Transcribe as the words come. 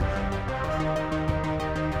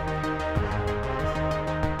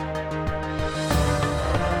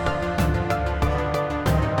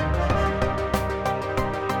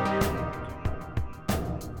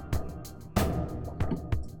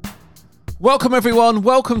Welcome everyone,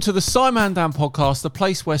 welcome to the Simon Dan podcast, the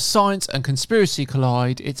place where science and conspiracy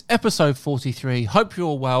collide. It's episode 43, hope you're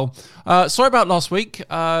all well. Sorry about last week.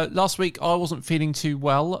 Last week I wasn't feeling too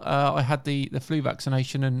well. I had the flu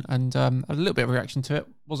vaccination and had a little bit of a reaction to it.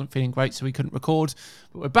 Wasn't feeling great, so we couldn't record.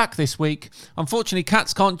 But we're back this week. Unfortunately,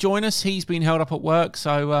 Katz can't join us. He's been held up at work,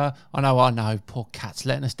 so I know, poor Katz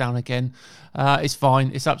letting us down again. It's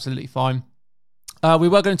fine, it's absolutely fine. We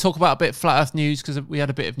were going to talk about a bit of Flat Earth news because we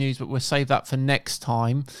had a bit of news, but we'll save that for next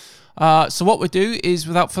time. So what we'll do is,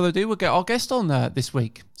 without further ado, we'll get our guest on this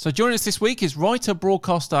week. So joining us this week is writer,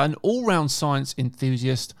 broadcaster, and all-round science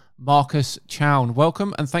enthusiast, Marcus Chown.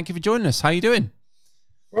 Welcome, and thank you for joining us. How are you doing?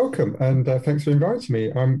 Welcome, and thanks for inviting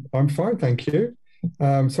me. I'm fine, thank you.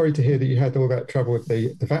 Sorry to hear that you had all that trouble with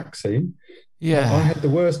the vaccine. Yeah, I had the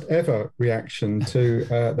worst ever reaction to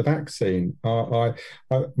the vaccine. My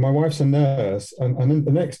wife's a nurse, and then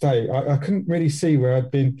the next day I couldn't really see where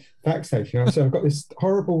I'd been vaccinated. I said, I've got this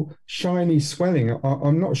horrible shiny swelling.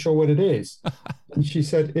 I'm not sure what it is. And she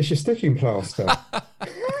said, it's your sticking plaster.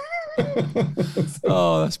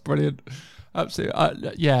 Oh, that's brilliant. Absolutely.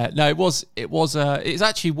 It's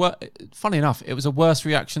actually, funny enough, it was a worse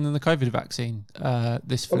reaction than the COVID vaccine,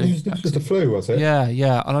 this flu. This was the flu, was it?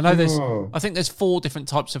 Yeah. And I know I think there's 4 different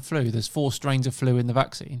types of flu. There's 4 strains of flu in the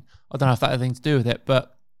vaccine. I don't know if that had anything to do with it,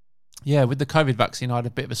 but yeah, with the COVID vaccine, I had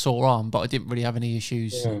a bit of a sore arm, but I didn't really have any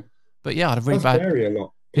issues. Yeah. But yeah, I had a really bad... vary a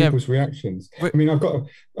lot. People's reactions. I mean, I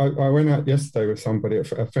went out yesterday with somebody, a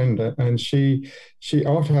friend, and she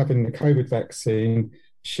after having the COVID vaccine,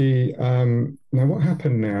 now what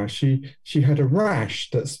happened now? She had a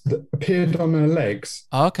rash that appeared on her legs.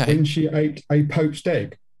 When she ate a poached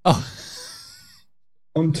egg.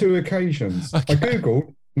 On 2 occasions. Okay. I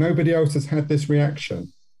googled. Nobody else has had this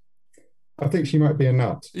reaction. I think she might be a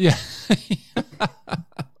nut. Yeah.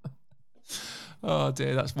 Oh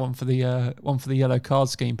dear, that's one for the yellow card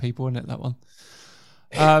scheme people, isn't it? That one.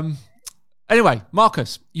 Anyway,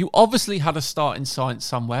 Marcus, you obviously had a start in science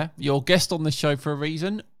somewhere. You're a guest on the show for a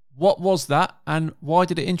reason. What was that, and why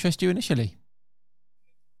did it interest you initially?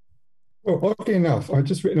 Well, oddly enough, I'd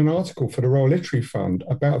just written an article for the Royal Literary Fund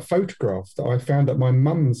about a photograph that I found at my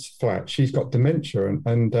mum's flat. She's got dementia,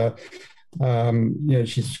 and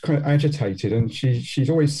she's kind of agitated, and she's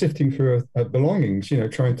always sifting through her belongings,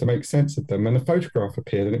 trying to make sense of them. And a photograph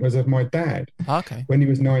appeared, and it was of my dad when he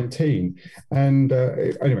was 19. And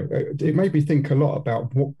anyway, it made me think a lot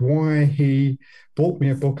about why he bought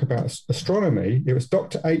me a book about astronomy. It was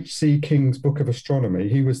Dr. H.C. King's Book of Astronomy.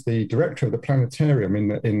 He was the director of the planetarium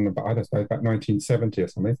in I don't know, about 1970 or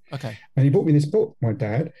something. Okay. And he bought me this book, my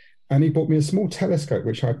dad. And he bought me a small telescope,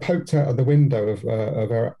 which I poked out of the window of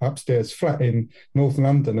our upstairs flat in North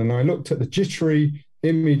London. And I looked at the jittery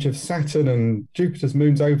image of Saturn and Jupiter's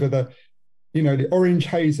moons over the orange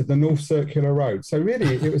haze of the North Circular Road. So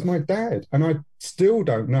really, it was my dad. And I still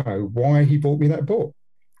don't know why he bought me that book.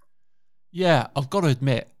 Yeah, I've got to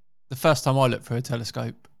admit, the first time I looked through a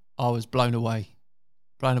telescope, I was blown away.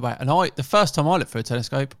 And the first time I looked through a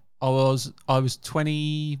telescope, I was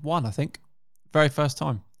 21, I think. Very first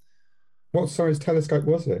time. What size telescope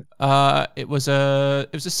was it? It was a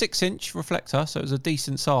 6-inch reflector, so it was a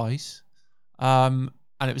decent size. And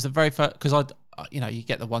it was the very first, because you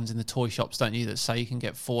get the ones in the toy shops, don't you, that say you can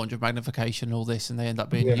get 400 magnification and all this, and they end up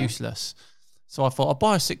being useless. So I thought I'll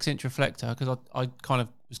buy a 6-inch reflector because I kind of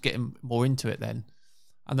was getting more into it then.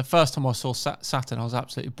 And the first time I saw Saturn, I was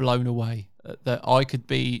absolutely blown away that I could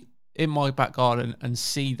be in my back garden and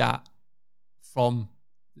see that from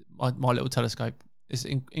my little telescope. It's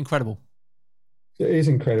incredible. It is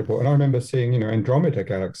incredible. And I remember seeing, Andromeda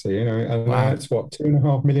Galaxy, and that's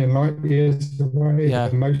 2.5 million light years away,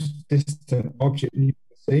 the most distant object you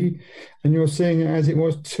can see. And you're seeing it as it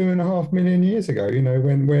was 2.5 million years ago,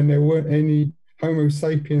 when there weren't any Homo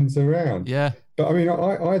sapiens around. Yeah. But I mean,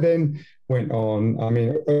 I then went on. I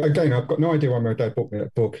mean, again, I've got no idea why my dad bought me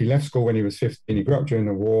that book. He left school when he was 15. He grew up during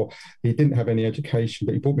the war. He didn't have any education,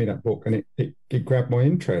 but he bought me that book, and it grabbed my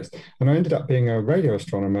interest. And I ended up being a radio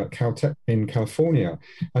astronomer at Caltech in California.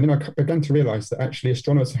 And then I began to realize that actually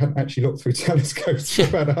astronomers hadn't actually looked through telescopes for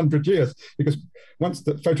about 100 years, because once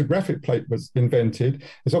the photographic plate was invented,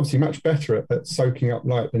 it's obviously much better at soaking up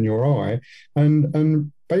light than your eye.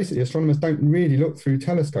 And basically, astronomers don't really look through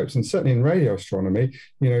telescopes, and certainly in radio astronomy,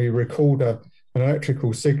 you record an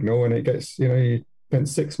electrical signal, and it gets, you spent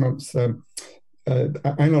 6 months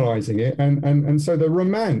analysing it, and so the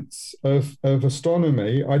romance of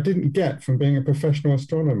astronomy I didn't get from being a professional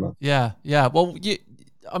astronomer. Yeah. Well,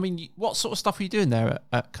 what sort of stuff were you doing there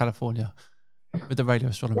at California with the radio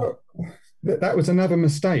astronomy? Well, that was another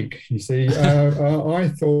mistake. You see, I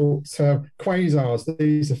thought quasars,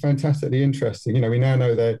 these are fantastically interesting. We now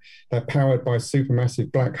know they're powered by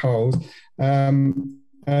supermassive black holes.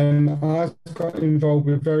 And I got involved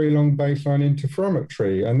with very long baseline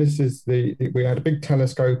interferometry. And we had a big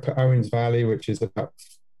telescope at Owens Valley, which is about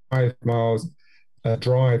 5 miles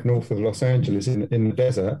drive north of Los Angeles in the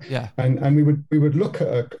desert. Yeah. And we would look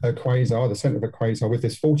at a quasar, the center of a quasar, with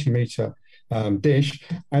this 40-meter dish.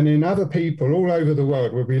 And then other people all over the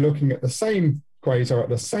world would be looking at the same quasar at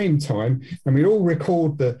the same time, and we'd all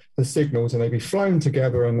record the signals, and they'd be flown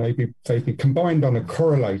together, and they'd be combined on a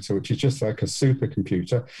correlator, which is just like a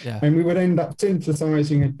supercomputer. Yeah. And we would end up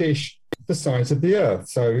synthesizing a dish the size of the Earth.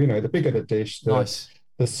 So, the bigger the dish,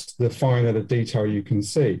 the finer the detail you can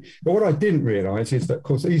see. But what I didn't realize is that, of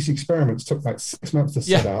course, these experiments took like 6 months to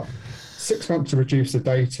set up, 6 months to produce the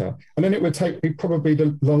data, and then it would take probably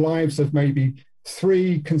the lives of maybe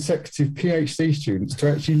 3 consecutive PhD students to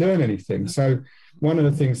actually learn anything. So one of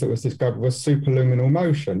the things that was discovered was superluminal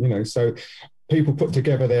motion. So people put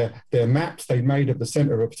together their maps they made of the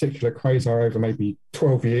center of a particular quasar over maybe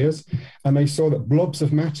 12 years, and they saw that blobs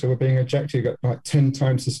of matter were being ejected at like 10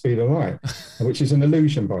 times the speed of light, which is an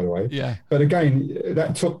illusion, by the way. Yeah. But again,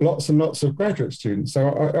 that took lots and lots of graduate students. So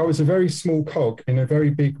I was a very small cog in a very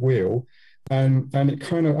big wheel. And it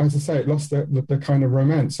kind of, as I say, it lost the kind of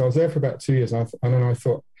romance. So I was there for about 2 years, and then I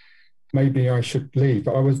thought maybe I should leave.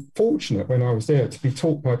 But I was fortunate when I was there to be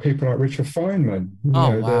taught by people like Richard Feynman.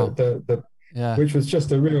 Wow. Which was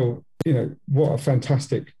just a real, what a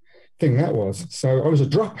fantastic thing that was. So I was a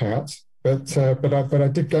dropout, but I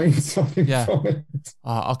did gain something from it.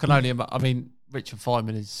 I can only, Richard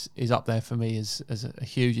Feynman is up there for me as a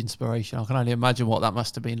huge inspiration. I can only imagine what that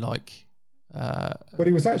must have been like. But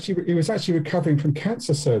he was actually recovering from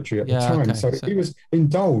cancer surgery at the time, so he was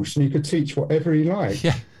indulged, and he could teach whatever he liked.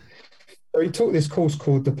 Yeah. So he taught this course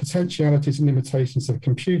called The Potentialities and Limitations of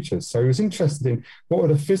Computers. So he was interested in what were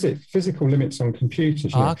the physical limits on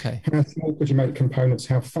computers. How small could you make components?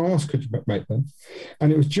 How fast could you make them?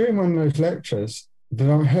 And it was during one of those lectures that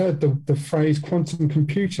I heard the phrase quantum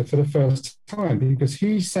computer for the first time, because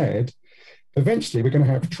he said, eventually we're going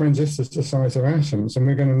to have transistors the size of atoms, and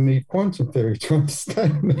we're going to need quantum theory to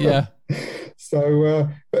understand them. Yeah. So,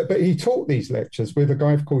 but he taught these lectures with a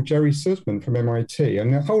guy called Jerry Sussman from MIT,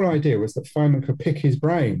 and the whole idea was that Feynman could pick his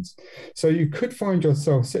brains. So you could find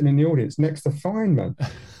yourself sitting in the audience next to Feynman,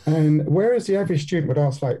 and whereas the average student would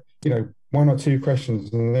ask 1 or 2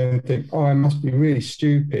 questions and then think, oh, I must be really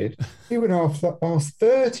stupid, he would ask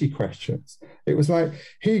 30 questions. It was like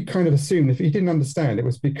he kind of assumed if he didn't understand, it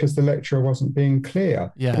was because the lecturer wasn't being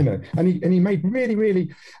clear. Yeah. And he made really,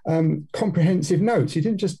 really comprehensive notes. He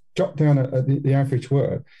didn't just jot down the average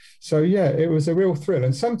word. So, it was a real thrill.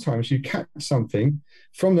 And sometimes you catch something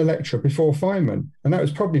from the lecturer before Feynman, and that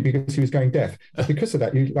was probably because he was going deaf. But because of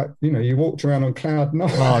that, you walked around on cloud nine.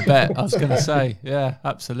 Oh, I bet. I was going to say, yeah,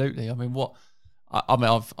 absolutely.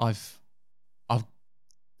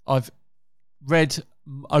 I've read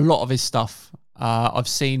a lot of his stuff. I've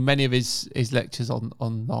seen many of his lectures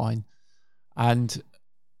online, and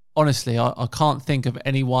honestly, I can't think of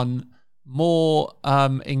anyone more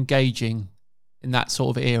engaging in that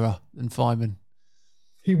sort of era than Feynman.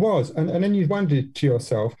 He was, and then you wondered to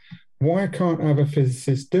yourself, why can't other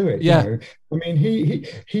physicists do it? Yeah.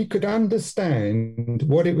 He could understand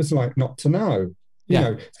what it was like not to know.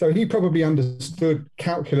 So he probably understood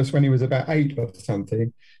calculus when he was about 8 or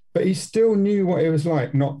something, but he still knew what it was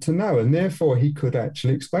like not to know, and therefore he could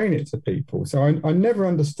actually explain it to people. So I never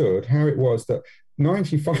understood how it was that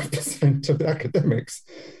 95% of the academics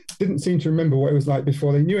didn't seem to remember what it was like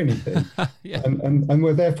before they knew anything. Yeah. and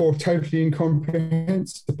were therefore totally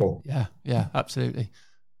incomprehensible. Yeah, absolutely.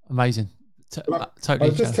 Amazing. Totally.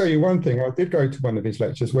 I'll just tell you one thing. I did go to one of his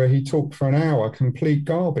lectures where he talked for an hour complete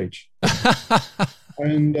garbage.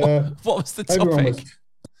 And what was the topic? Everyone was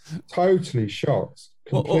totally shocked.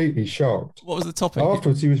 Completely shocked. What was the topic?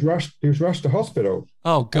 Afterwards, he was rushed to hospital.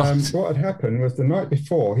 Oh, God. What had happened was the night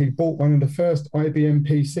before, he bought one of the first IBM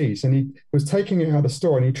PCs, and he was taking it out of the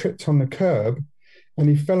store, and he tripped on the curb, and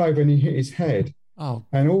he fell over and he hit his head. Oh.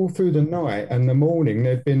 And all through the night and the morning,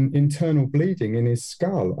 there'd been internal bleeding in his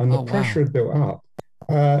skull, and the pressure had built up.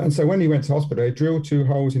 And so when he went to hospital, they drilled 2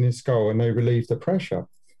 holes in his skull, and they relieved the pressure.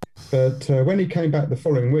 But when he came back the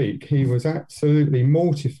following week, he was absolutely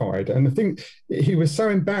mortified. And I think he was so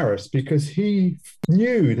embarrassed because he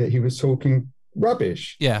knew that he was talking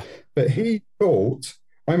rubbish. Yeah. But he thought,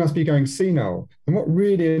 I must be going senile. And what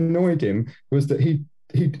really annoyed him was that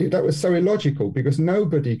that was so illogical, because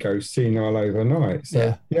nobody goes senile overnight.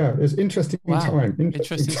 So, it's interesting time.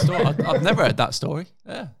 Interesting story. I've never heard that story.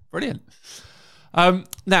 Yeah. Brilliant.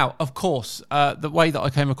 Now, of course, the way that I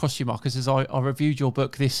came across you, Marcus, is I reviewed your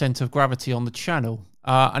book, This Centre of Gravity, on the channel,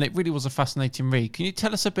 and it really was a fascinating read. Can you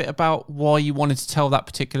tell us a bit about why you wanted to tell that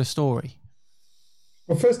particular story?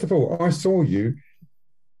 Well, first of all, I saw you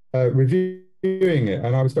reviewing it,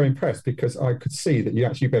 and I was very impressed because I could see that you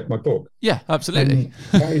actually read my book. Yeah, absolutely.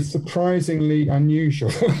 And that is surprisingly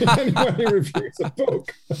unusual. Anyone who reviews a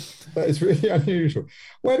book, that is really unusual.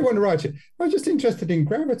 Why do you want to write it? I was just interested in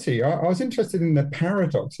gravity. I was interested in the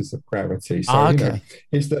paradoxes of gravity. So, okay.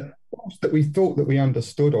 It's the force that we thought that we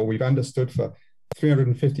understood, or we've understood for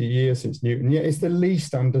 350 years since Newton. Yet it's the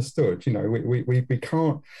least understood. We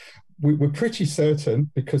can't. We're pretty certain,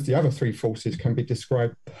 because the other three forces can be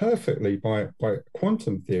described perfectly by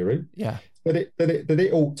quantum theory. Yeah. That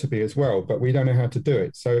it ought to be as well, but we don't know how to do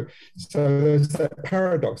it. So there's that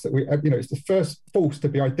paradox that it's the first force to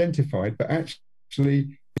be identified, but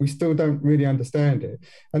actually we still don't really understand it.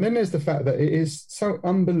 And then there's the fact that it is so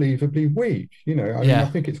unbelievably weak. I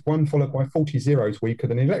think it's 1 followed by 40 zeros weaker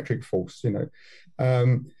than electric force. So I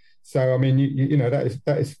mean,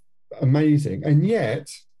 that is amazing, and yet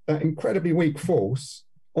that incredibly weak force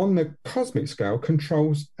on the cosmic scale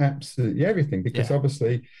controls absolutely everything, because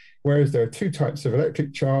obviously, whereas there are two types of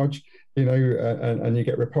electric charge, and you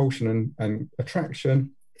get repulsion and attraction,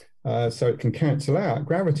 so it can cancel out.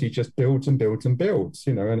 Gravity just builds and builds and builds,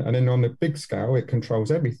 and then on the big scale, it controls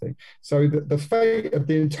everything. So the fate of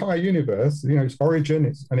the entire universe, its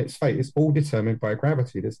origin and its fate is all determined by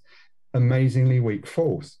gravity. This amazingly weak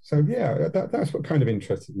force. So yeah, that's what kind of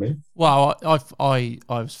interested me. Well, I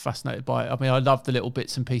was fascinated by it. I mean, I love the little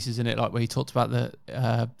bits and pieces in it, like where he talked about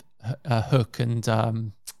the Hook and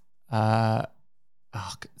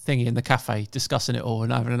thingy in the cafe, discussing it all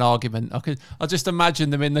and having an argument. I just imagine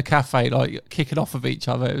them in the cafe, like kicking off of each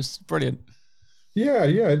other. It was brilliant.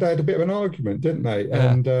 Yeah, they had a bit of an argument, didn't they?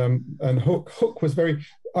 Yeah. And Hook was I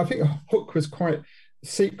think Hook was quite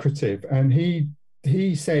secretive, and he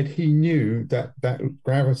said he knew that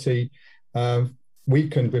gravity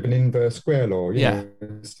weakened with an inverse square law.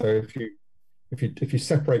 So if you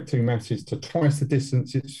separate two masses to twice the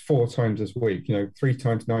distance, it's 4 times as weak. 3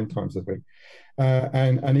 times, 9 times as weak.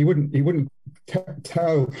 And he wouldn't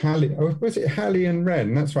tell Halley. Oh, was it Halley and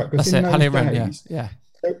Wren? That's right. That's it. Halley and Wren. Yeah.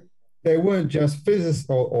 There weren't just physicists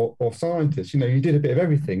or scientists. You did a bit of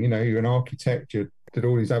everything. You're an architect. You did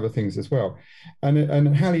all these other things as well.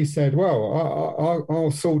 And Halley said, well, I'll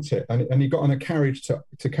sort it. And he got on a carriage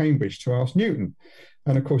to Cambridge to ask Newton.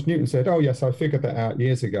 And of course, Newton said, oh, yes, I figured that out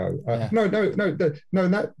years ago. No. The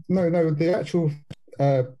actual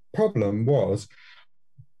problem was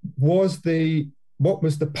what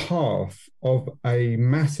was the path of a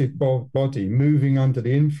massive body moving under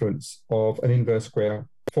the influence of an inverse square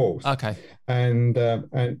force? Okay. And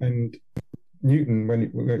Newton, when he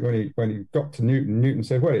got to Newton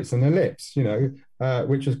said, well, it's an ellipse,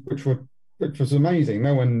 which was amazing.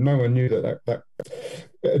 No one knew that it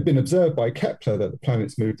had been observed by Kepler that the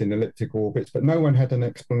planets moved in elliptic orbits, but no one had an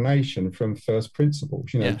explanation from first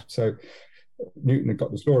principles. So Newton had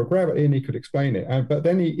got this law of gravity and he could explain it. But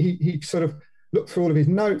then he sort of looked through all of his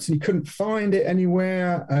notes and he couldn't find it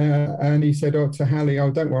anywhere. And he said, to Halley, oh,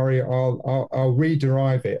 don't worry, I'll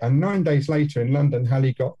rederive it. And 9 days later in London,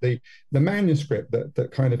 Halley got the manuscript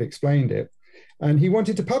that kind of explained it. And he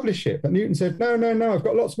wanted to publish it, but Newton said, no, I've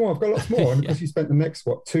got lots more. And because he spent the next,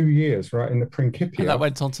 2 years, right, in the Principia. And that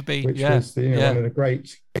went on to be, which was one of the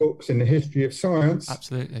great books in the history of science.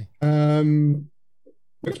 Absolutely.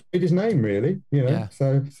 Which made his name, really,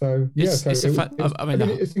 So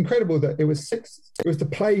it's incredible that it was the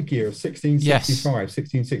plague year of 1665,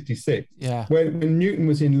 1666. Yeah. When Newton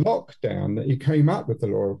was in lockdown, that he came up with the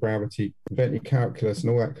law of gravity, invented calculus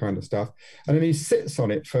and all that kind of stuff. And then he sits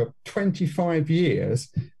on it for 25 years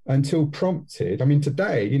until prompted. I mean,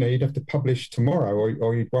 today, you'd have to publish tomorrow,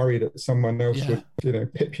 or you'd worry that someone else would,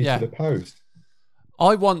 pip you to the post.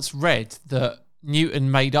 I once read that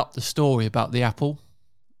Newton made up the story about the apple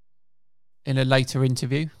in a later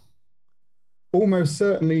interview. Almost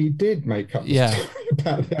certainly did make up the story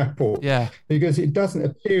about the apple. Yeah. Because it doesn't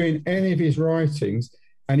appear in any of his writings,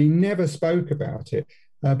 and he never spoke about it.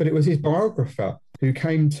 But it was his biographer who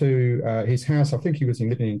came to his house. I think he was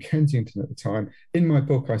living in Kensington at the time. In my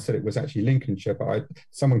book, I said it was actually Lincolnshire, but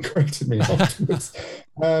someone corrected me afterwards.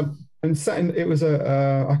 And sat in, it was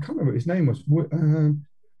I can't remember what his name was.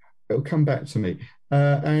 It'll come back to me.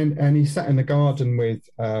 And he sat in the garden with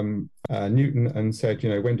Newton and said,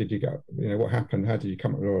 when did you go? What happened? How did you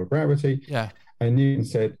come up with the law of gravity? Yeah. And Newton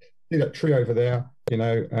said, see that tree over there?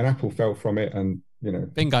 An apple fell from it and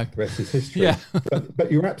Bingo. The rest is history. Yeah.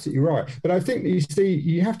 but you're absolutely right. But I think that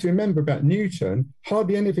you have to remember about Newton,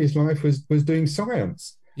 hardly any of his life was doing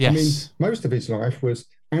science. Yes. I mean, most of his life was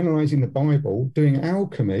analysing the Bible, doing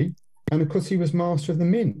alchemy, and of course he was master of the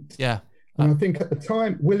mint. Yeah. And I think at the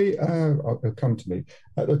time, it'll come to me,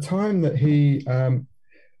 at the time that he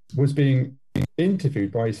was being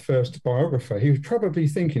interviewed by his first biographer, he was probably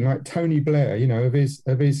thinking like Tony Blair, of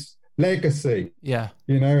his legacy. Yeah.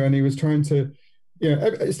 And he was trying to,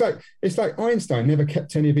 it's like Einstein never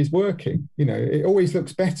kept any of his working. It always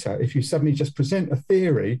looks better if you suddenly just present a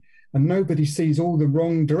theory and nobody sees all the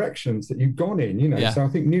wrong directions that you've gone in. Yeah. So I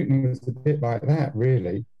think Newton was a bit like that,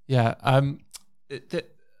 really. Yeah.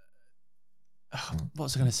 What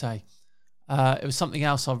was I going to say? It was something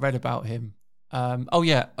else I read about him.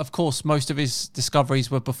 Of course, most of his discoveries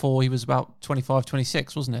were before he was about 25,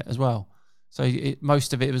 26, wasn't it, as well? So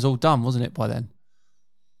most of it was all done, wasn't it, by then?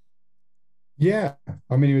 Yeah.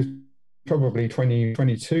 I mean, he was probably 20,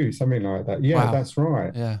 22, something like that. Yeah, wow. That's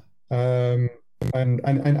right. Yeah. And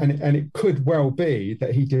it could well be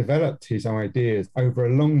that he developed his ideas over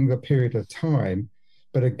a longer period of time.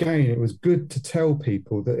 But again, it was good to tell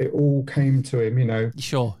people that it all came to him,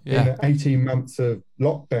 Sure, yeah. In 18 months of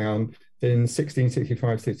lockdown in 1665,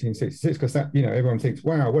 1666, because that, everyone thinks,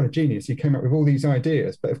 wow, what a genius. He came up with all these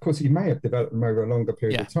ideas. But of course, he may have developed them over a longer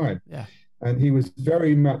period of time. Yeah. And he was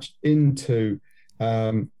very much into,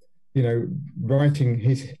 writing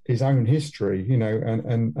his own history,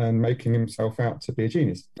 and making himself out to be a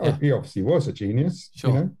genius. Yeah. He obviously was a genius,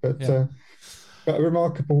 sure. But a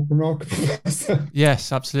remarkable person.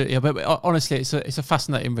 Yes, absolutely. But honestly, it's a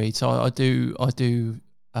fascinating read. So I do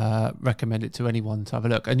recommend it to anyone to have a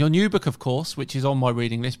look. And your new book, of course, which is on my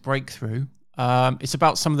reading list, Breakthrough. It's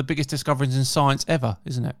about some of the biggest discoveries in science ever,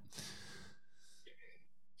 isn't it?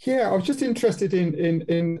 Yeah, I was just interested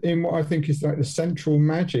in what I think is like the central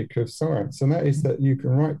magic of science, and that is that you can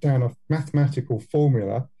write down a mathematical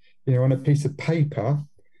formula, on a piece of paper,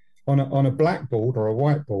 on a blackboard or a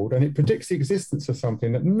whiteboard, and it predicts the existence of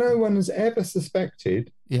something that no one has ever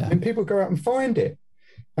suspected. Yeah. And people go out and find it.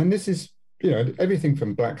 And this is, everything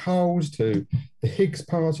from black holes to the Higgs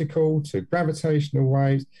particle to gravitational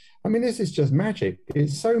waves. I mean, this is just magic.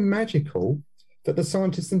 It's so magical that the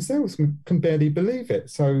scientists themselves can barely believe it.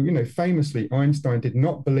 So, famously, Einstein did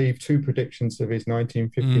not believe two predictions of his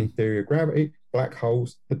 1915 theory of gravity, black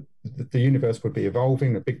holes, the universe would be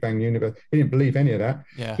evolving, the Big Bang universe. He didn't believe any of that,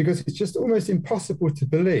 because it's just almost impossible to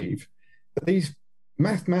believe that these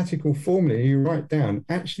mathematical formulae you write down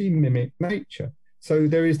actually mimic nature. So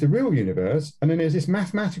there is the real universe, and then there's this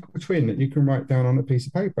mathematical twin that you can write down on a piece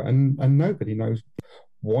of paper, and nobody knows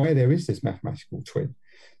why there is this mathematical twin.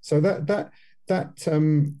 So that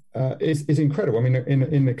is incredible. I mean,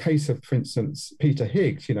 in the case of, for instance, Peter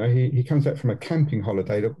Higgs, he comes back from a camping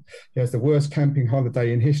holiday. He has the worst camping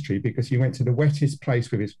holiday in history because he went to the wettest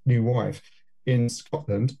place with his new wife in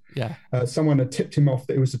Scotland. Yeah. Someone had tipped him off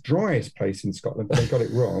that it was the driest place in Scotland, but they got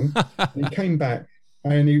it wrong. And he came back,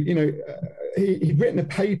 and he'd written a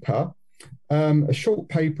paper, a short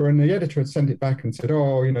paper, and the editor had sent it back and said,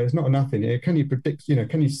 there's not enough in here. Can you predict,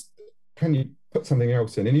 can you put something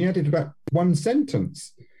else in? And he added about one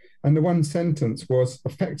sentence. And the one sentence was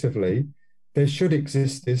effectively, there should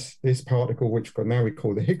exist this particle, which now we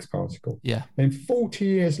call the Higgs particle. Yeah. And 40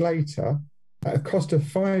 years later, at a cost of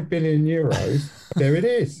 5 billion euros, there it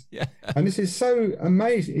is. Yeah. And this is so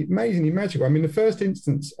amazingly magical. I mean, the first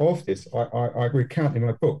instance of this, I recount in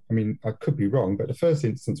my book. I mean, I could be wrong, but the first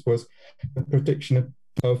instance was the prediction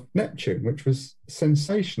of Neptune, which was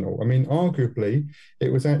sensational. I mean, arguably,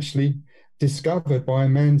 it was actually discovered by a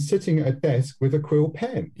man sitting at a desk with a quill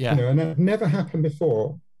pen. Yeah. And that never happened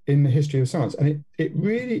before in the history of science. And it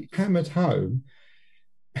really hammered home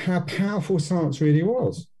how powerful science really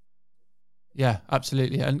was. Yeah,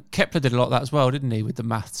 absolutely. And Kepler did a lot of that as well, didn't he, with the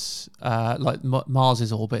maths, like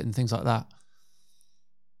Mars's orbit and things like that?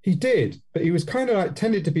 He did, but he was kind of like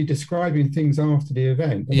tended to be describing things after the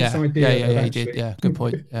event. And yeah, this idea he did. Yeah, good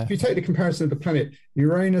point. Yeah. If you take the comparison of the planet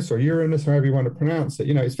Uranus or Uranus, however you want to pronounce it,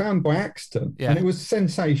 it's found by accident. Yeah. And it was a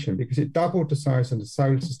sensation because it doubled the size of the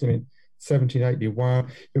solar system in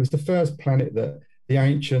 1781. It was the first planet that the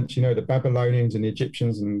ancients, the Babylonians and the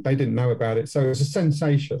Egyptians, and they didn't know about it. So it was a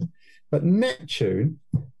sensation. But Neptune,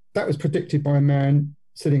 that was predicted by a man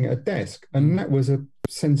sitting at a desk, and that was a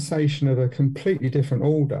sensation of a completely different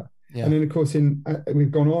order. Yeah. And then, of course,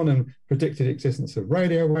 we've gone on and predicted the existence of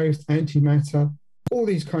radio waves, antimatter, all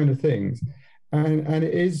these kind of things. And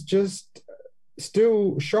it is just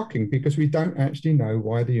still shocking because we don't actually know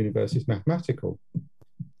why the universe is mathematical.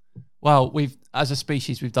 Well, as a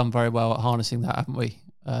species, we've done very well at harnessing that, haven't we,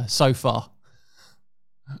 so far?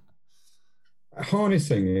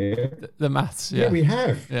 harnessing it. The maths, Yeah, yeah. we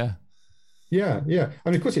have. Yeah. Yeah, yeah.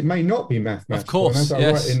 And of course, it may not be Of mathematical. And course, as I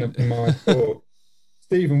write yes. in my book,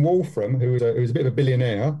 Stephen Wolfram, who was a bit of a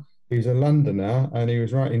billionaire, he's a Londoner, and he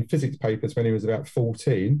was writing physics papers when he was about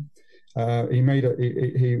 14. He made a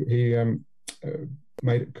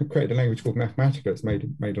created a language called Mathematica. It's made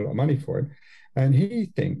a lot of money for him, and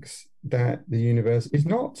he thinks that the universe is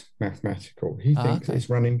not mathematical. He thinks Okay. it's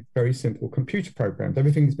running very simple computer programs.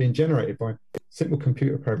 Everything's being generated by simple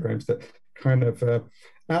computer programs that kind of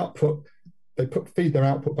output. Feed their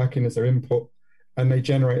output back in as their input, and they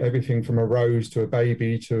generate everything from a rose to a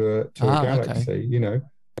baby to a galaxy. Okay. You know,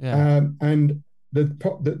 Yeah. and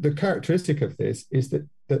the characteristic of this is that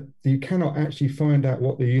you cannot actually find out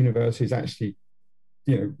what the universe is actually,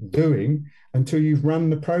 doing until you've run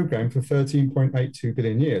the program for 13.82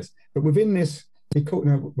 billion years. But within this,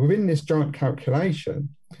 within this giant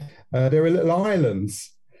calculation, there are little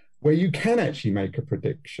islands where you can actually make a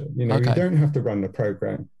prediction. You Okay. don't have to run the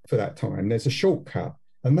program for that time. There's a shortcut,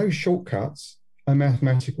 and those shortcuts are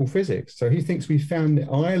mathematical physics. So he thinks we found the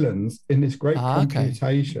islands in this great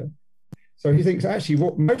computation. So he thinks actually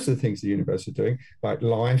what most of the things the universe is doing, like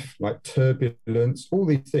life, like turbulence, all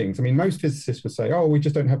these things. I mean, most physicists would say, oh, we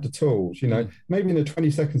just don't have the tools. Maybe in the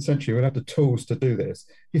 22nd century, we'll have the tools to do this.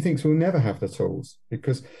 He thinks we'll never have the tools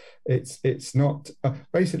because it's not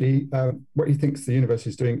basically what he thinks the universe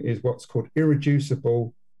is doing is what's called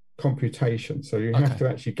irreducible computation. So you have to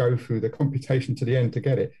actually go through the computation to the end to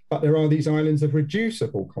get it. But there are these islands of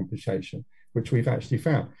reducible computation, which we've actually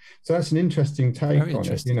found. So that's an interesting take on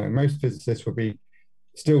it. Most physicists will be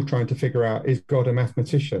still trying to figure out, is God a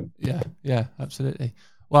mathematician? Yeah, absolutely.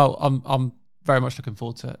 Well, I'm very much looking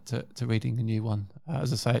forward to reading the new one.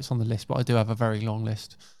 As I say, it's on the list, but I do have a very long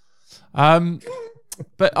list.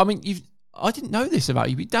 But I mean, I didn't know this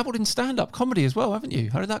about you. You dabbled in stand-up comedy as well, haven't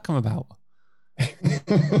you? How did that come about?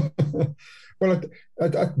 Well,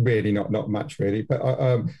 I really not much really, but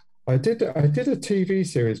I did a TV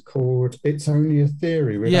series called It's Only a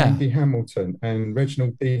Theory with Andy Hamilton and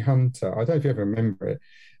Reginald D. Hunter. I don't know if you ever remember it.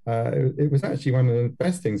 It was actually one of the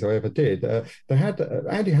best things I ever did. They had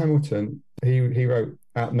Andy Hamilton. He wrote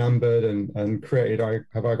Outnumbered and created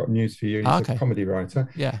Have I Got News for You? He's a comedy writer.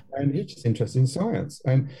 Yeah, and he's just interested in science.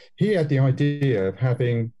 And he had the idea of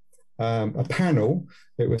having a panel.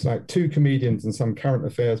 It was like two comedians and some current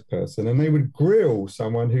affairs person, and they would grill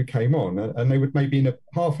someone who came on, and they would maybe in a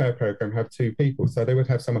half-hour program have two people. So they would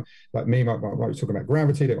have someone like me, might be talking about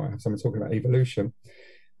gravity. They might have someone talking about evolution,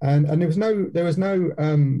 and there was no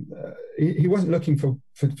he wasn't looking for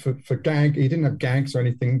gag. He didn't have gags or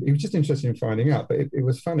anything. He was just interested in finding out, but it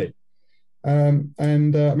was funny. I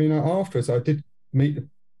mean, afterwards I did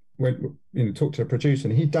talk to a producer,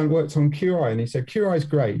 and he'd worked on QI, and he said QI is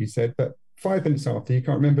great. He said, but 5 minutes after, you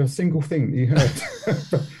can't remember a single thing that you heard.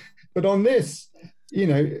 but on this,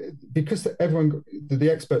 because the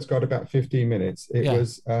experts got about 15 minutes, it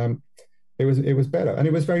was better, and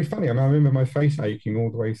it was very funny. I mean, I remember my face aching all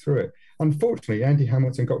the way through it. Unfortunately, Andy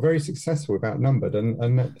Hamilton got very successful with Outnumbered,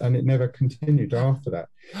 and it never continued after that.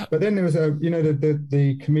 But then there was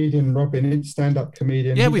the comedian Robin, stand-up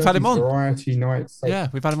comedian. Yeah, we've had him on variety nights. So, yeah,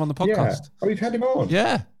 we've had him on the podcast. Yeah. Oh, we've had him on.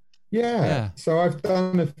 Yeah. So I've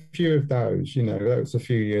done a few of those. That was a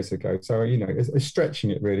few years ago. So it's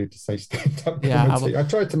stretching it really to say stand-up comedy. I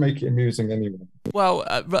tried to make it amusing anyway. Well,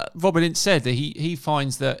 Robin Ince said that he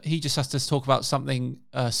finds that he just has to talk about something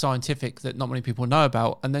scientific that not many people know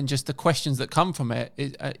about, and then just the questions that come from it,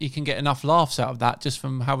 you can get enough laughs out of that just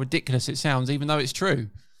from how ridiculous it sounds, even though it's true.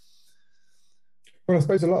 Well, I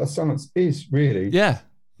suppose a lot of science is really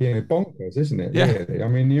bonkers, isn't it? Yeah. Really. I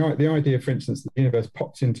mean, the idea, for instance, that the universe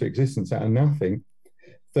popped into existence out of nothing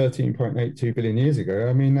 13.82 billion years ago.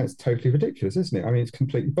 I mean, that's totally ridiculous, isn't it? I mean, it's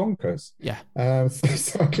completely bonkers. Yeah.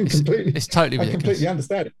 So I can it's totally ridiculous. I completely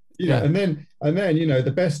understand it. And then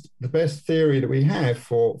the best theory that we have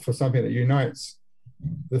for something that unites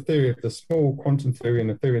the theory of the small, quantum theory, and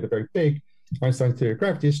the theory of the very big, Einstein's theory of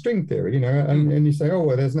gravity, is string theory. And you say, oh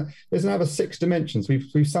well, there's another 6 dimensions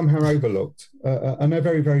we've somehow overlooked, and they're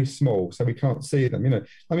very, very small, so we can't see them.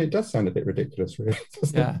 I mean, it does sound a bit ridiculous, really.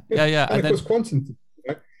 Yeah. And of course, quantum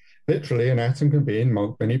theory, literally an atom can be in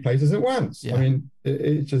many places at once. I mean,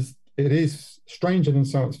 it is stranger than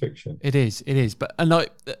science fiction. It is, but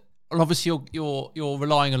obviously you're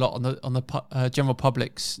relying a lot on the general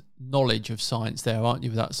public's knowledge of science there, aren't you,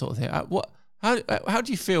 with that sort of thing? How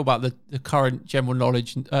do you feel about the current general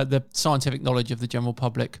knowledge, the scientific knowledge of the general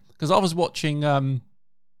public? Because I was watching,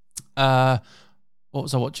 what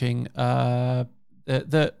was I watching?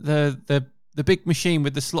 The big machine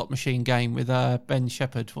with the slot machine game with Ben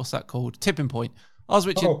Shepherd. What's that called? Tipping Point. I was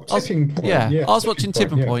watching. Tipping Point. Yeah, I was watching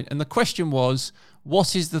Tipping yeah. Point, and the question was,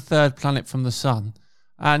 "What is the third planet from the sun?"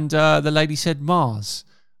 And the lady said Mars,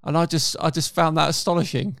 and I just found that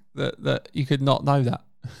astonishing that you could not know that.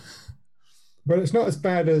 Well, it's not as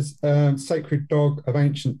bad as Sacred Dog of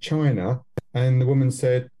Ancient China, and the woman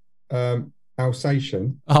said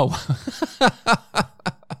Alsatian. Oh,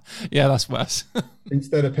 yeah, that's worse.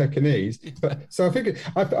 Instead of Pekingese. But so I think you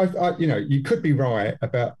could be right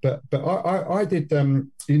about, but I did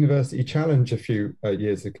University Challenge a few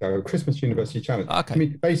years ago, Christmas University Challenge. Okay. I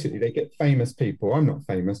mean, basically they get famous people. I'm not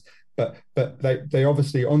famous, but they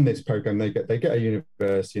obviously on this program they get a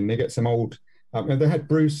university and they get some old. They had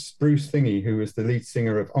Bruce Thingy, who was the lead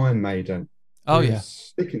singer of Iron Maiden. Oh yeah,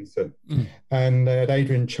 Dickinson, and they had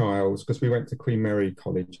Adrian Childs because we went to Queen Mary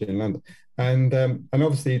College in London, and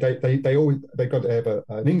obviously they always got to have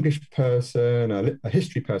an English person, a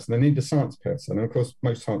history person, they need a science person, and of course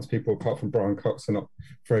most science people apart from Brian Cox are not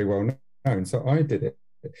very well known, so I did it.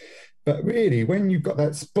 But really, when you've got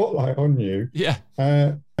that spotlight on you, yeah,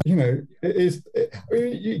 you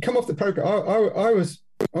come off the program.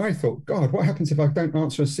 I thought, God, what happens if I don't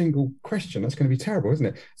answer a single question? That's going to be terrible, isn't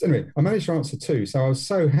it? So anyway, I managed to answer 2, so I was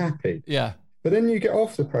so happy. Yeah. But then you get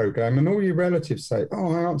off the program and all your relatives say,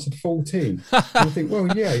 "Oh, I answered 14." And I think, well,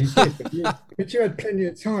 yeah, you did, but you had plenty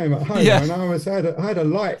of time at home, and I had a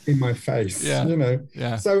light in my face,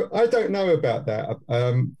 Yeah. So I don't know about that,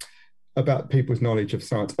 about people's knowledge of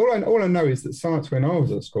science. All I know is that science when I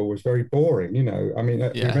was at school was very boring. I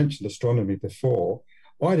mean, we mentioned astronomy before.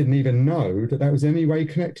 I didn't even know that was any way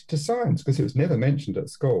connected to science because it was never mentioned at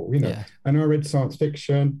school, And I read science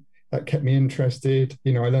fiction that kept me interested.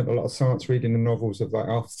 I learned a lot of science reading the novels of like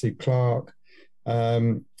Arthur C. Clarke,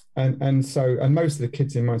 and most of the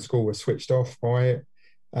kids in my school were switched off by it,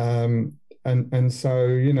 and so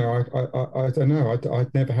I don't know.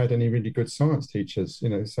 I'd never had any really good science teachers,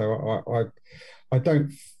 So I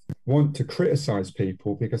don't want to criticize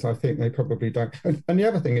people because I think they probably don't. And the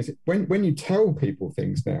other thing is when you tell people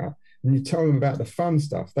things now and you tell them about the fun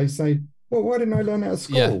stuff, they say, "Well, why didn't I learn that at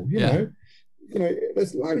school?"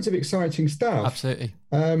 There's loads of exciting stuff. Absolutely.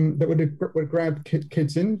 That would grab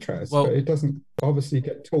kids' interest, but it doesn't obviously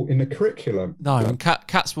get taught in the curriculum. No, and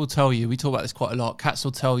cats will tell you. We talk about this quite a lot. Cats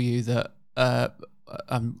will tell you that. I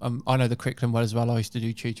know the curriculum well as well. I used to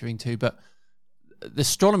do tutoring too, but the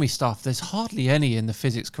astronomy stuff, there's hardly any in the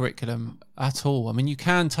physics curriculum at all. I mean, you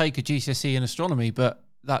can take a GCSE in astronomy, but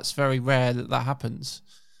that's very rare that happens.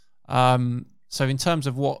 So in terms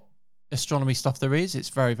of what astronomy stuff there is, it's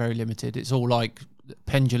very, very limited. It's all like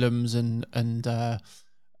pendulums and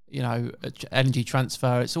energy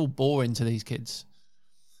transfer. It's all boring to these kids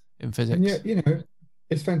in physics. And yet,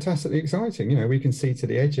 it's fantastically exciting. We can see to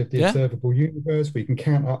the edge of the observable universe. We can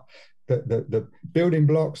count up the building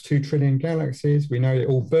blocks, 2 trillion galaxies. We know it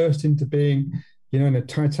all burst into being, in a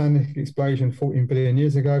Titanic explosion 14 billion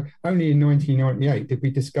years ago. Only in 1998 did we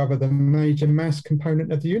discover the major mass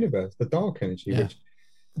component of the universe, the dark energy, which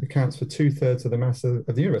accounts for 2/3 of the mass of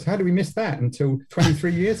the universe. How did we miss that until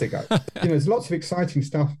 23 years ago? There's lots of exciting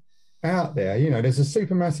stuff out there. There's a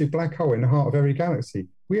supermassive black hole in the heart of every galaxy.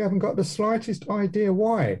 We haven't got the slightest idea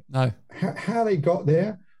why. No. How they got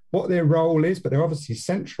there, what their role is, but they're obviously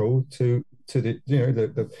central to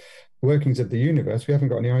the workings of the universe. We haven't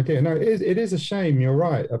got any idea. No, it is a shame. You're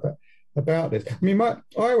right about this. I mean, I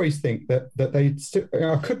always think that they.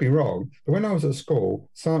 I could be wrong, but when I was at school,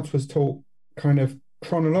 science was taught kind of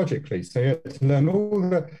chronologically. So you had to learn all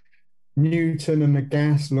the Newton and the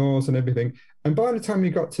gas laws and everything. And by the time you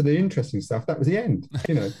got to the interesting stuff, that was the end.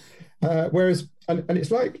 Whereas, and it's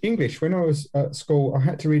like English. When I was at school, I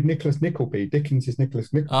had to read Nicholas Nickleby, Dickens's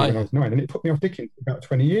Nicholas Nickleby when I was 9, and it put me off Dickens for about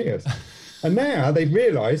 20 years. And now they've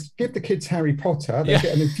realised, give the kids Harry Potter, they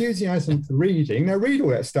get an enthusiasm for reading, they'll read all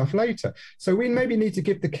that stuff later. So we maybe need to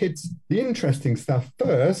give the kids the interesting stuff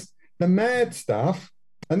first, the mad stuff,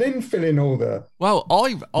 and then fill in all the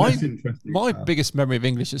my biggest memory of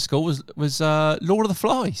English at school was Lord of the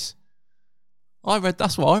Flies.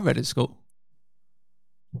 That's what I read at school.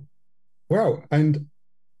 Well, and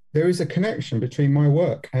there is a connection between my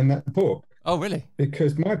work and that book. Oh, really?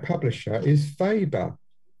 Because my publisher is Faber.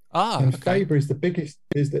 And Faber is the biggest,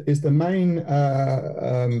 is the main,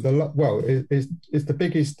 is the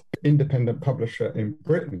biggest independent publisher in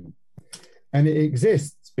Britain, and it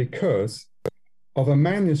exists because of a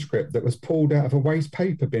manuscript that was pulled out of a waste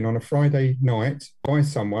paper bin on a Friday night by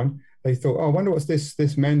someone. They thought, "Oh, I wonder what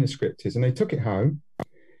this manuscript is," and they took it home,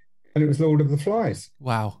 and it was Lord of the Flies.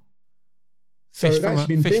 Wow. So it's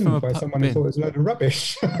actually been binned by someone who thought it was a load of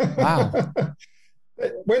rubbish. Wow.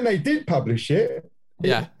 When they did publish it,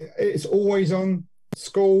 it's always on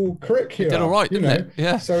school It curricula. did all right, didn't it?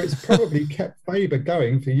 Yeah. So it's probably kept Faber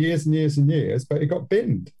going for years and years and years, but it got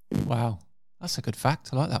binned. Wow, that's a good fact.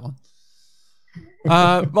 I like that one.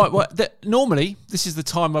 Right. Well, normally this is the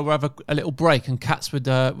time where we have a little break, and Cats would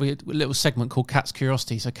we had a little segment called Cat's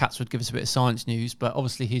Curiosity. So Cats would give us a bit of science news, but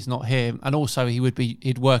obviously he's not here, and also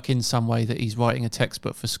he'd work in some way that he's writing a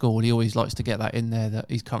textbook for school. He always likes to get that in there that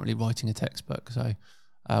he's currently writing a textbook. So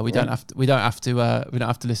we don't have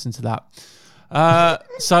to listen to that.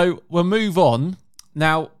 So we'll move on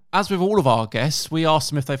now. As with all of our guests, we ask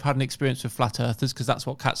them if they've had an experience with flat earthers, because that's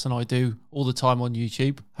what Cats and I do all the time on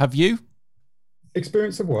YouTube. Have you?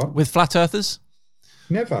 Experience of what? With flat earthers?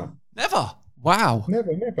 Never. Wow.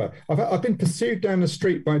 Never. I've been pursued down the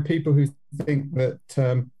street by people who think that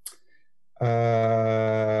there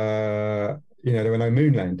were no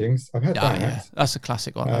moon landings. I've had that. Yeah. That's a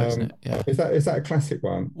classic one, though, isn't it? Yeah. Is that a classic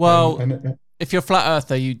one? Well, if you're a flat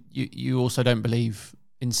earther, you also don't believe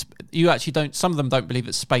in. You actually don't. Some of them don't believe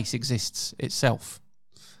that space exists itself.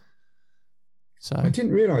 So I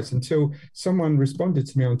didn't realise until someone responded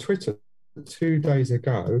to me on Twitter 2 days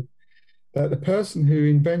ago that the person who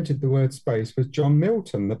invented the word space was John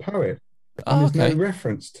Milton, the poet. And there's no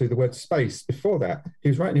reference to the word space before that. He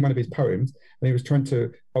was writing one of his poems and he was trying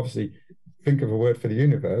to obviously think of a word for the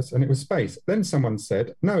universe, and it was space. Then someone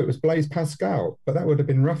said, no, it was Blaise Pascal, but that would have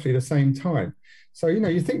been roughly the same time. So,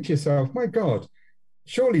 you think to yourself, my God,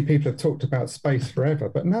 surely people have talked about space forever.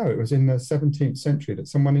 But no, it was in the 17th century that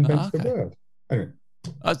someone invented the word. Anyway.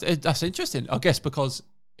 That's interesting, I guess, because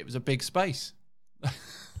it was a big space.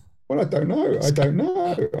 Well, I don't know. I don't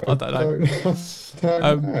know.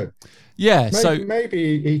 Yeah,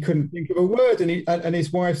 maybe he couldn't think of a word, and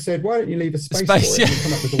his wife said, "Why don't you leave a space for it and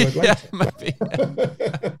come up with the word later?" Maybe.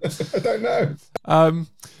 I don't know.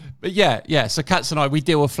 But yeah. So Cats and I, we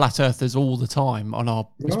deal with flat earthers all the time on our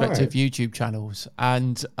respective YouTube channels,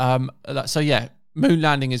 and moon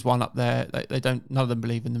landing is one up there. They don't. None of them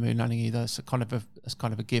believe in the moon landing either. So it's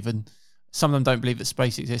kind of a given. Some of them don't believe that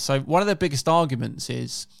space exists. So one of their biggest arguments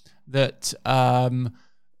is that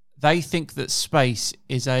they think that space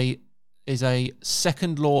is a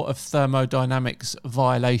second law of thermodynamics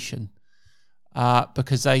violation,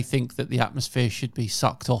 because they think that the atmosphere should be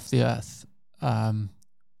sucked off the Earth. And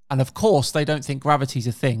of course, they don't think gravity's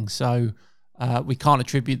a thing. So we can't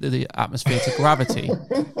attribute the atmosphere to gravity.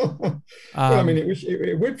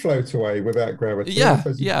 It would float away without gravity.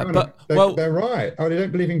 They're right. Oh, they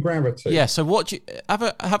don't believe in gravity. Yeah. So what do you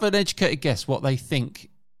have an educated guess what they think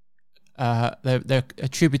they're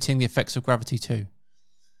attributing the effects of gravity to?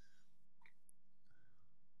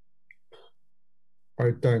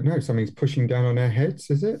 I don't know. Something's pushing down on our heads,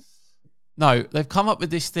 is it? No, they've come up with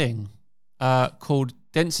this thing called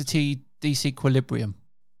density disequilibrium.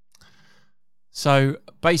 So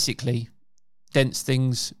basically, dense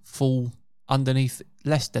things fall underneath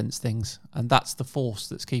less dense things, and that's the force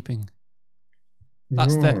that's keeping.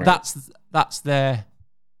 That's their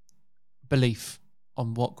belief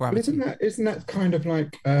on what gravity. Well, isn't that kind of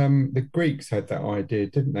like the Greeks had that idea,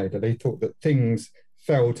 didn't they? That they thought that things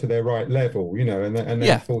fell to their right level, and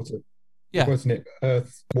they thought of, wasn't it,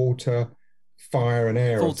 earth, water, fire, and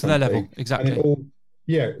air, fall to their level, exactly.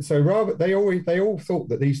 So they all thought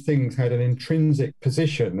that these things had an intrinsic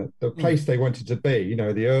position at the place they wanted to be.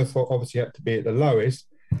 The earth obviously had to be at the lowest.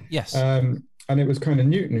 Yes. And it was kind of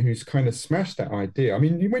Newton who's kind of smashed that idea. I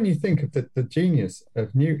mean, when you think of the genius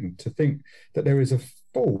of Newton, to think that there is a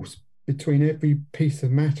force between every piece of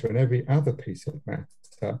matter and every other piece of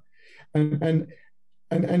matter,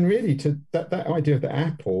 and really to that idea of the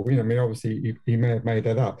apple, obviously he may have made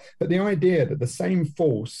that up, but the idea that the same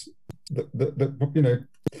force that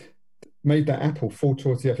made that apple fall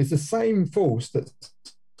towards the earth is the same force that's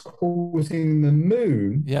causing the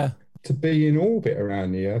moon to be in orbit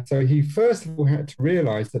around the earth. So he first of all had to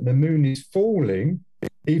realize that the moon is falling,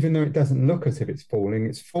 even though it doesn't look as if it's falling,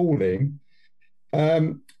 it's falling.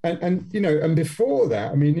 And before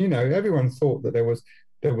that, everyone thought that there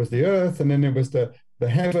was the earth, and then there was the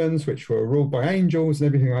heavens, which were ruled by angels and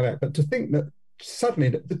everything like that. But to think that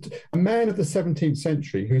suddenly a man of the 17th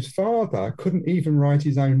century whose father couldn't even write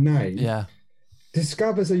his own name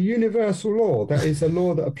discovers a universal law that is a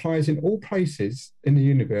law that applies in all places in the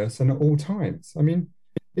universe and at all times. I mean,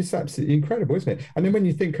 it's absolutely incredible, isn't it? And then when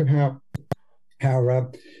you think of how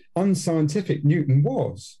unscientific Newton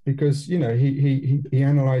was, because he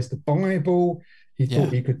analysed the Bible, he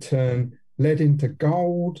thought he could turn lead into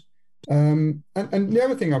gold. And the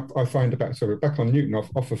other thing I find about back on Newton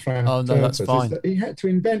off of flat earthers is that he had to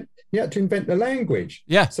invent the language.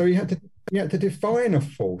 Yeah. So he had to define a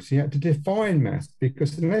force. He had to define mass,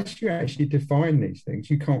 because unless you actually define these things,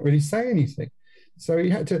 you can't really say anything. So he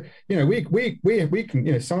had to, we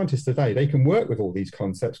can, scientists today, they can work with all these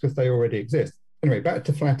concepts because they already exist. Anyway, back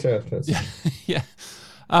to flat earthers. Yeah, yeah.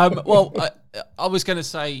 Well, I was going to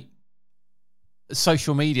say,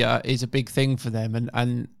 social media is a big thing for them,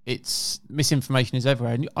 and it's misinformation is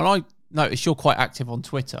everywhere. And I notice you're quite active on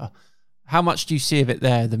Twitter. How much do you see of it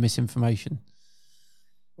there, the misinformation?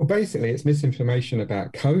 Well, basically, it's misinformation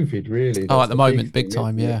about COVID, really. Oh, That's at the moment, thing, big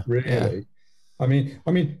time, yeah. really. Yeah.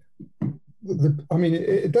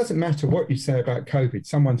 It doesn't matter what you say about COVID.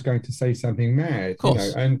 Someone's going to say something mad, Of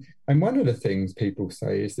course. And one of the things people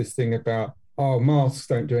say is this thing about, oh, masks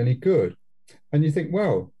don't do any good, and you think,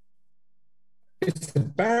 well, it's a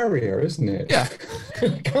barrier, isn't it? Yeah.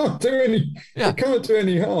 It can't do any. Yeah. It can't do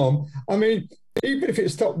any harm. I mean, even if it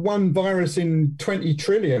stopped one virus in 20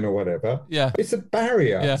 trillion or whatever, Yeah. it's a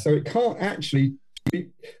barrier. Yeah. So it can't actually be.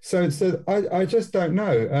 So I just don't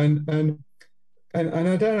know. And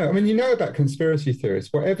I don't know. I mean, about conspiracy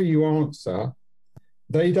theorists, whatever you answer,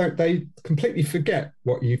 they completely forget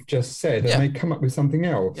what you've just said, and they come up with something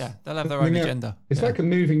else. Yeah, they'll have their own agenda. It's like a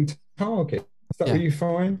moving target. Is that what you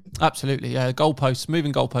find? Absolutely, yeah. Goalposts,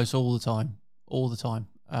 moving goalposts all the time.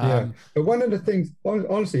 But one of the things,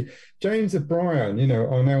 honestly, James O'Brien,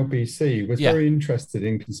 on LBC was very interested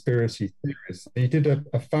in conspiracy theories. He did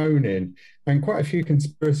a phone in, and quite a few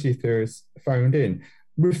conspiracy theorists phoned in,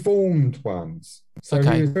 reformed ones. So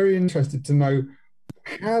he was very interested to know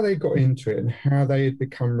how they got into it and how they had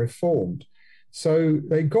become reformed. So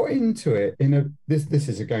they got into it this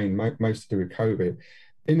is again most to do with COVID,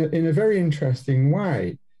 in a very interesting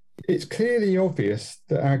way. It's clearly obvious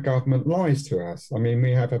that our government lies to us. I mean,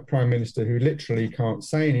 we have a prime minister who literally can't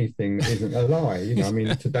say anything that isn't a lie.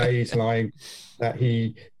 Today he's lying that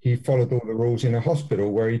he followed all the rules in a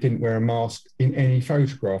hospital where he didn't wear a mask in any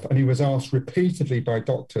photograph, and he was asked repeatedly by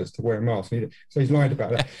doctors to wear a mask. So he's lied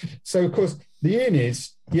about that. So of course the in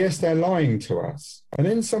is, yes, they're lying to us, and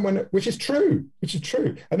then someone, which is true,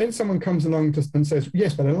 and then someone comes along and says,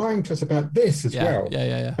 yes, but they're lying to us about this as well.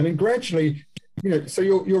 Yeah. And then gradually, so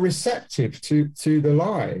you're receptive to the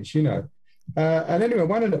lies, and anyway,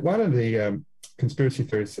 one of the conspiracy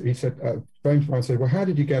theorists, he said, James Brown said, well, how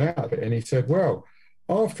did you get out of it? And he said, well,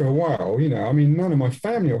 after a while, none of my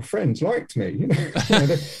family or friends liked me,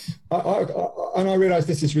 and I realized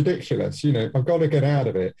this is ridiculous, I've got to get out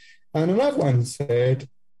of it. And another one said,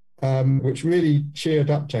 which really cheered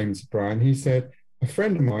up James O'Brien, he said, a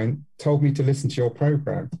friend of mine told me to listen to your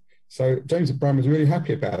program. So James O'Brien was really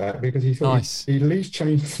happy about that, because he thought he'd at least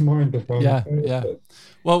changed his mind of one person. Yeah.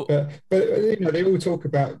 Well, but they all talk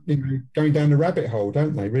about going down the rabbit hole,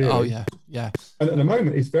 don't they? Really? Oh yeah. And at the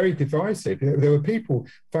moment, it's very divisive. There were people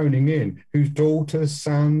phoning in whose daughters,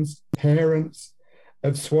 sons, parents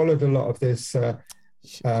have swallowed a lot of this.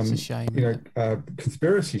 It's a shame,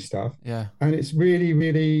 conspiracy stuff. Yeah, and it's really,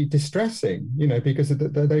 really distressing. Because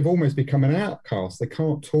they've almost become an outcast. They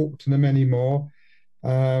can't talk to them anymore.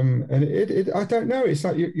 And I don't know. It's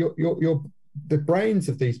like the brains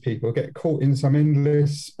of these people get caught in some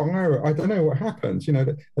endless spiral. I don't know what happens.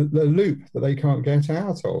 The loop that they can't get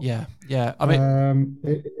out of. Yeah. I mean,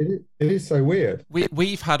 it is so weird.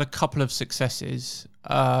 We've had a couple of successes.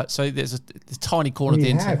 So there's a tiny corner of the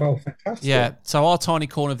internet. Oh, fantastic. Yeah. So our tiny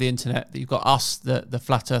corner of the internet, you've got us, the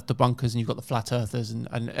flat Earth debunkers, and you've got the flat earthers,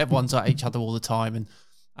 and everyone's at each other all the time.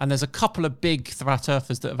 And there's a couple of big flat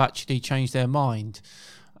earthers that have actually changed their mind.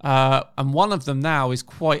 And one of them now is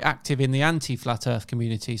quite active in the anti-flat earth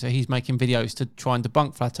community. So he's making videos to try and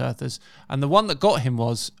debunk flat earthers. And the one that got him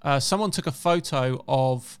was someone took a photo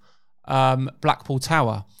of Blackpool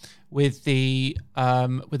Tower with the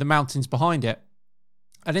mountains behind it.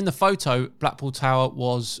 And in the photo, Blackpool Tower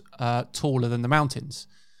was taller than the mountains.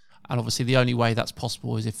 And obviously the only way that's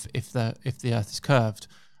possible is if the earth is curved.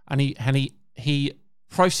 And he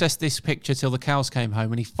processed this picture till the cows came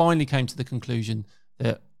home, and he finally came to the conclusion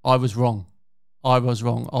that I was wrong.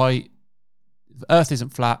 Earth isn't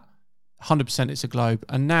flat. 100% it's a globe.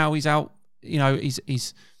 And now he's out. He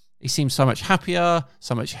seems so much happier,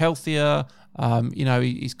 so much healthier.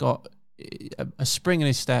 He's got a spring in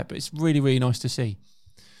his step. It's really, really nice to see.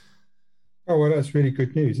 Oh, well, that's really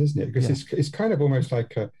good news, isn't it? Because it's kind of almost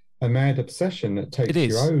like a mad obsession that takes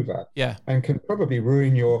you over, and can probably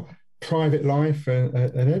ruin your private life and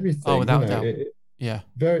everything. Oh, without doubt.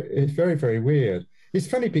 It's very, very weird. It's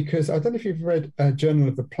funny because I don't know if you've read Journal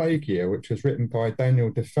of the Plague Year, which was written by Daniel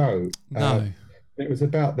Defoe. No. It was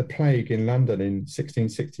about the plague in London in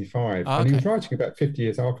 1665, and he was writing about 50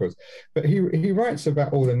 years afterwards. But he writes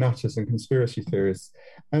about all the nutters and conspiracy theorists,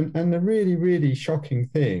 and the really, really shocking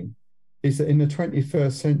thing is that in the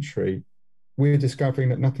 21st century, we're discovering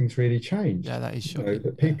that nothing's really changed. Yeah, that is shocking.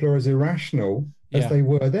 That people are as irrational as Yeah. they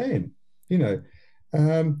were then. You know,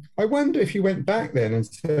 I wonder if you went back then and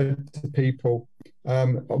said to people,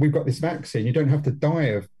 we've got this vaccine, you don't have to die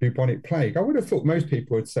of bubonic plague. I would have thought most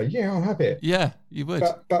people would say, yeah, I'll have it. Yeah, you would.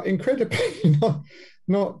 But incredibly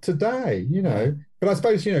not today, you know. Yeah. But I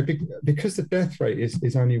suppose, you know, because the death rate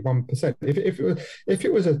is only 1%. If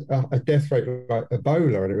it was a death rate like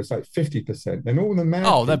Ebola and it was like 50%, then all the mad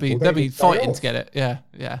people, they'd be fighting to get it. Yeah,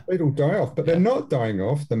 yeah. They'd all die off, but they're not dying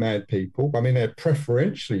off, the mad people. I mean, they're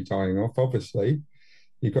preferentially dying off, obviously.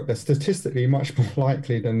 They're statistically much more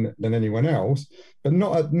likely than anyone else, but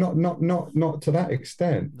not to that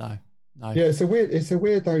extent. No. Yeah, it's a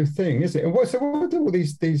weirdo thing, isn't it? And what do all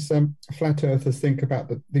these flat earthers think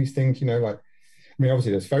about these things? You know, like, I mean,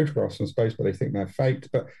 obviously there's photographs from space, but they think they're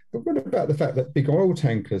faked. But what about the fact that big oil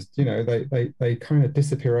tankers, you know, they kind of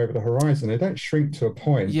disappear over the horizon? They don't shrink to a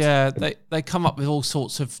point. Yeah, they come up with all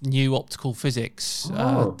sorts of new optical physics,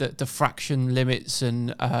 the diffraction limits,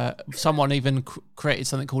 and someone even created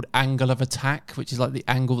something called angle of attack, which is like the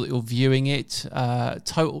angle that you're viewing it.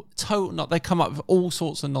 They come up with all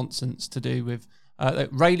sorts of nonsense to do with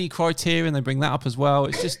Rayleigh criterion. They bring that up as well.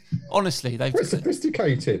 It's just, honestly, they've quite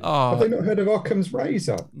sophisticated. Have they not heard of Occam's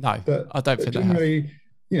razor? No, I don't think they have.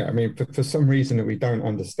 You know, I mean, for some reason that we don't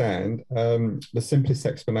understand, the simplest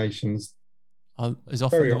explanations is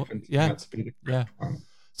often very often yeah.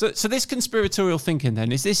 So this conspiratorial thinking, then,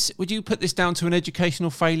 would you put this down to an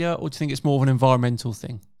educational failure, or do you think it's more of an environmental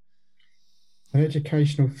thing? An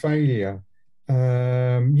educational failure?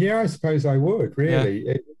 Yeah, I suppose I would, really.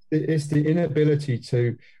 Yeah. It's the inability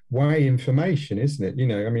to weigh information, isn't it? You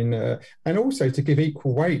know, I mean, and also to give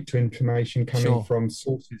equal weight to information coming from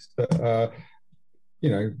sources that are, you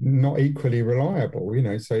know, not equally reliable. You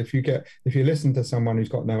know, so if you listen to someone who's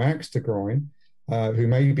got no axe to grind, who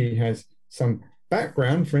maybe has some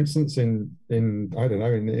background, for instance, in I don't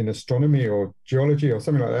know, in astronomy or geology or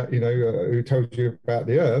something like that, you know, who told you about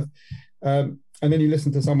the Earth, and then you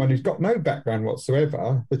listen to someone who's got no background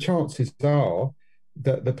whatsoever, the chances are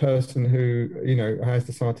that the person who, you know, has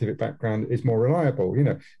the scientific background is more reliable. You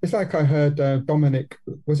know, it's like I heard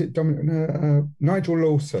Nigel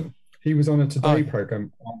Lawson. He was on a Today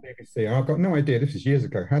program on BBC, and I've got no idea, this is years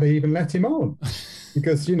ago, how they even let him on.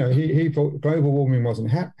 Because, you know, he thought global warming wasn't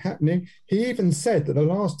happening. He even said that the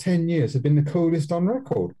last 10 years have been the coolest on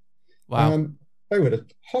record. Wow. They were the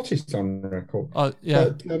hottest on record. Oh,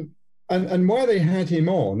 yeah. But, and why they had him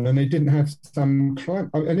on, and they didn't have and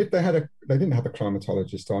if they didn't have a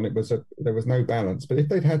climatologist on, there was no balance. But if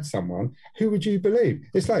they'd had someone, who would you believe?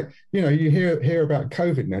 It's like, you know, you hear about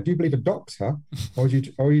COVID now. Do you believe a doctor, or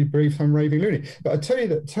you believe some raving loony? But I tell you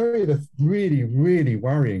the really, really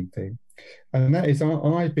worrying thing, and that is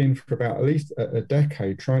I've been for about at least a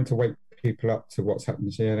decade trying to wake people up to what's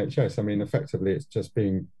happening to the NHS. I mean, effectively, it's just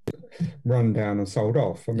being run down and sold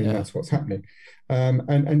off. I mean, that's what's happening.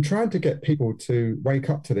 And trying to get people to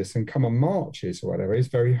wake up to this and come on marches or whatever is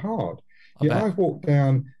very hard. I've walked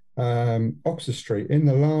down Oxford Street in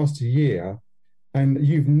the last year, and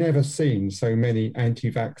you've never seen so many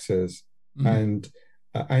anti-vaxxers and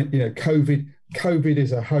you know, COVID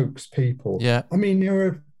is a hoax, people. Yeah. I mean, there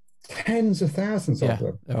are tens of thousands of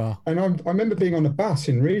them. There are. And I remember being on a bus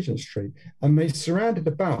in Regent Street, and they surrounded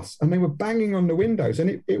the bus and they were banging on the windows,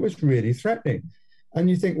 and it was really threatening. And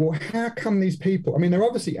you think, well, how come these people, I mean, they're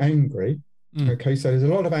obviously angry. Okay, so there's a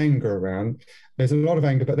lot of anger around. There's a lot of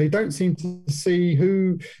anger, but they don't seem to see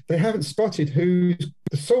they haven't spotted who's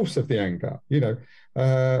the source of the anger, you know,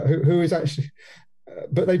 who is actually,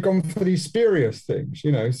 but they've gone for these spurious things,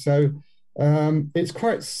 you know, so it's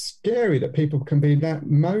quite scary that people can be that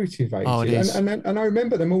motivated. Oh, it is. And I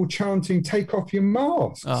remember them all chanting, "Take off your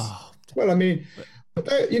masks." Oh. Well, I mean,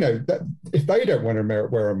 but you know, that if they don't want to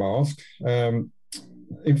wear a mask,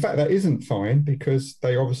 in fact, that isn't fine, because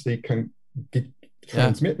they obviously can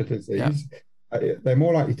transmit the disease. They're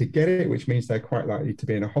more likely to get it, which means they're quite likely to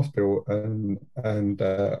be in a hospital and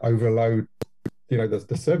overload, you know,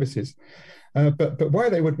 the services. But why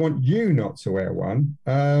they would want you not to wear one,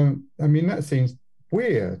 I mean, that seems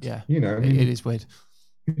weird. Yeah, you know, I mean, it is weird.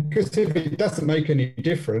 Because if it doesn't make any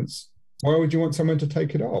difference, why would you want someone to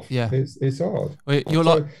take it off? Yeah, it's odd. Well, you're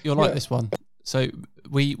like this one. So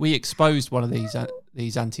we exposed one of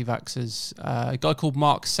these anti-vaxxers, a guy called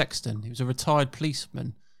Mark Sexton. He was a retired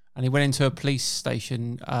policeman, and he went into a police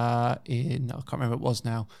station I can't remember what it was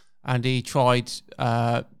now, and he tried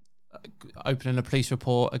opening a police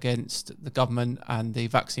report against the government and the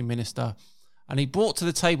vaccine minister, and he brought to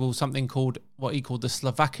the table something called what he called the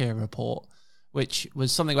Slovakia report, which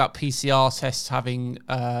was something about PCR tests having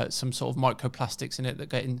some sort of microplastics in it that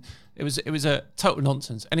get in. It was a total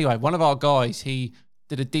nonsense. Anyway, one of our guys, he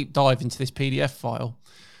did a deep dive into this PDF file,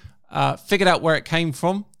 figured out where it came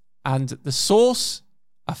from, and the source,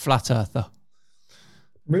 a flat earther.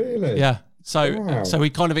 Really? Yeah. So Wow. so we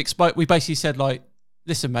kind of we basically said, like,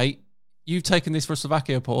 listen, mate, you've taken this for a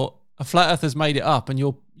Slovakia port. A flat earther's made it up, and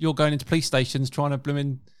you're going into police stations trying to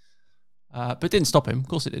blooming. But it didn't stop him. Of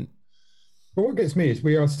course, it didn't. But what gets me is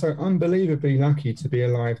we are so unbelievably lucky to be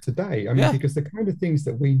alive today. I mean, because the kind of things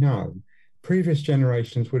that we know, previous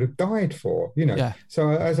generations would have died for, you know. Yeah. So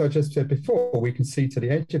as I just said before, we can see to the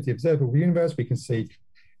edge of the observable universe. We can see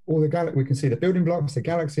all the we can see the building blocks, the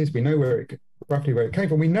galaxies. We know roughly where it came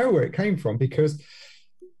from. We know where it came from because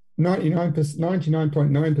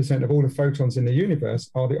 99.9% of all the photons in the universe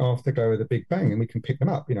are the afterglow of the Big Bang, and we can pick them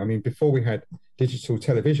up. You know, I mean, before we had digital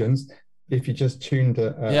televisions, if you just tuned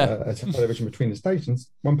a television between the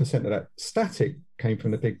stations, 1% of that static came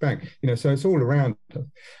from the Big Bang. You know, so it's all around us.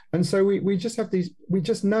 And so we just have we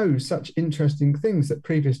just know such interesting things that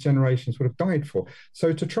previous generations would have died for.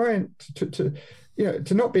 So to try and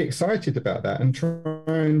to not be excited about that and try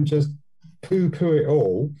and just poo-poo it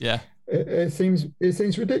all. Yeah. It seems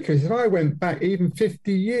ridiculous. If I went back even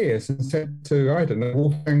 50 years and said to, I don't know,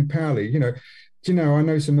 Wolfgang Pauli, do you know, I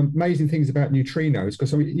know some amazing things about neutrinos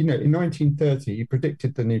because, in 1930, he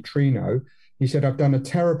predicted the neutrino. He said, I've done a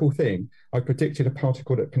terrible thing. I predicted a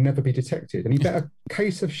particle that can never be detected. And he bet a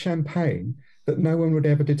case of champagne that no one would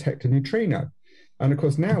ever detect a neutrino. And of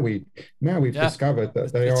course, now we've discovered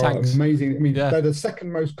that they are amazing. I mean, they're the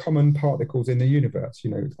second most common particles in the universe,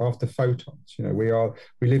 after photons. We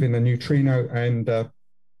live in a neutrino and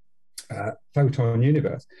photon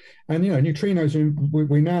universe. And, neutrinos,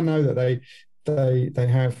 we now know that they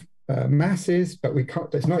have masses, but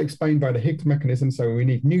it's not explained by the Higgs mechanism, so we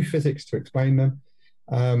need new physics to explain them.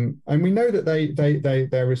 And we know that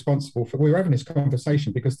they're responsible for. We're having this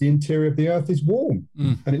conversation because the interior of the Earth is warm,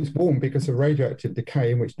 and it's warm because of radioactive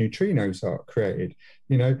decay in which neutrinos are created.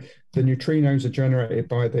 The neutrinos are generated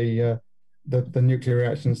by the nuclear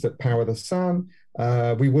reactions that power the sun.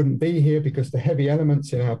 We wouldn't be here because the heavy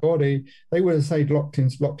elements in our body, they would have stayed locked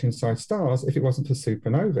inside stars if it wasn't for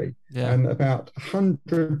supernovae. Yeah. And about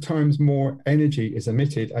 100 times more energy is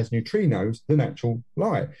emitted as neutrinos than actual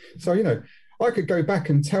light. So, I could go back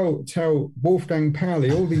and tell Wolfgang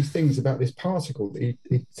Pauli all these things about this particle that he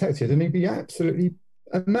detected, and he'd be absolutely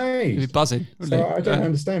amazed. He'd be buzzing. So I don't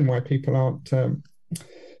understand why people aren't,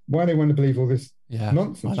 why they want to believe all this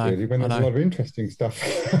nonsense, really, when there's a lot of interesting stuff.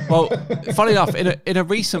 Well, funny enough, in a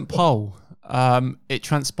recent poll, it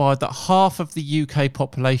transpired that half of the UK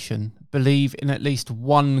population believe in at least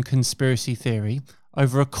one conspiracy theory.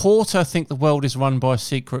 Over a quarter think the world is run by a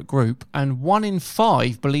secret group, and 1 in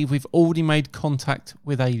 5 believe we've already made contact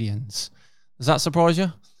with aliens. Does that surprise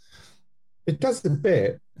you? It does a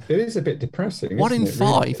bit. It is a bit depressing. 1 in 5?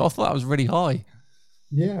 Really? I thought that was really high.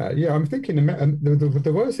 Yeah. I'm thinking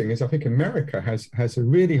the worst thing is I think America has a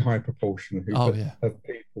really high proportion of people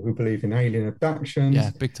who believe in alien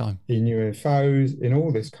abductions, big time, in UFOs, in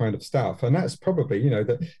all this kind of stuff, and that's probably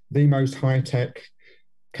the most high tech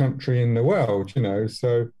country in the world.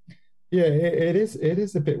 So it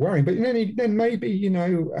is a bit worrying. But then maybe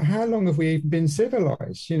how long have we even been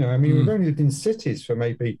civilized? I mean, we've only lived in cities for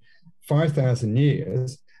maybe 5,000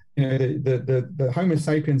 years. The Homo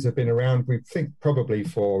sapiens have been around, we think, probably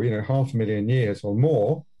for 500,000 years or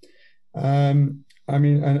more. I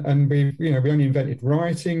mean, and we only invented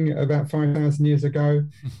writing about 5,000 years ago.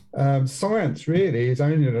 Science really is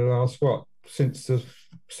only the last since the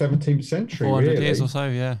 17th century, 400 years or so,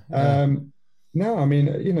 No, I mean,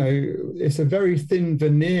 it's a very thin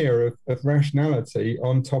veneer of rationality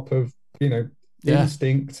on top of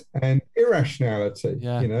instinct and irrationality.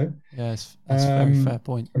 Yes, that's a very fair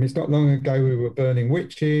point. I mean, it's not long ago we were burning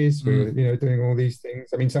witches, we were doing all these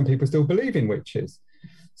things. I mean, some people still believe in witches,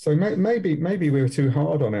 so maybe we were too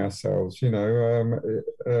hard on ourselves.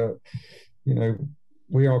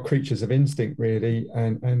 We are creatures of instinct, really,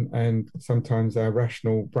 and sometimes our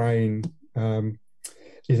rational brain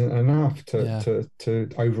isn't enough to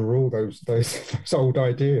overrule those old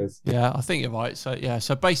ideas. Yeah, I think you're right. So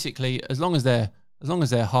basically, as long as they're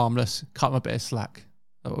harmless, cut them a bit of slack. Is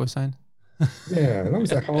that what we're saying? Yeah, as long as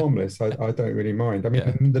they're harmless, I don't really mind. I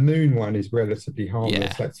mean, the moon one is relatively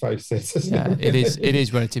harmless. Let's face it. It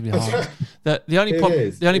is relatively harmless. The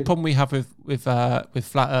only problem we have with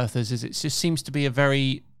flat earthers is it just seems to be a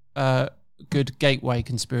very good gateway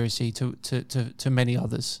conspiracy to many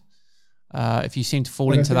others. If you seem to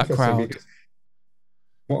fall into that crowd.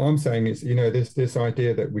 What I'm saying is, this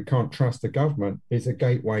idea that we can't trust the government is a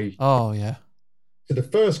gateway. Oh yeah. To the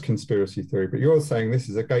first conspiracy theory, but you're saying this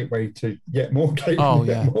is a gateway to yet more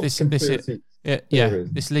conspiracy Yeah.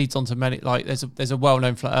 This leads on to many. Like, there's a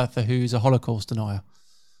well-known flat earther who's a Holocaust denier.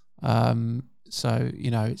 So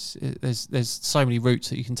there's so many routes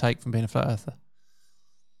that you can take from being a flat earther.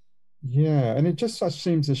 Yeah, and it just such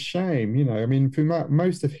seems a shame, I mean, through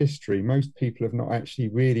most of history, most people have not actually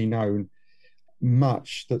really known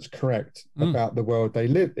much that's correct about the world they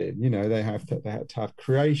live in. They had to have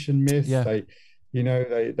creation myths. Yeah.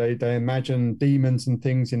 They imagine demons and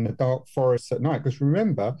things in the dark forests at night. Because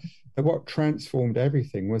remember that what transformed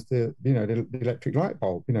everything was the electric light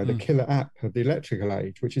bulb, the killer app of the electrical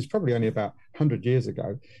age, which is probably only about 100 years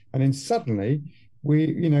ago. And then suddenly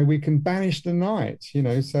we can banish the night,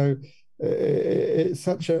 so it's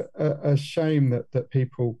such a shame that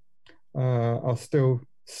people are still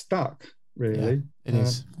stuck, really. Yeah, it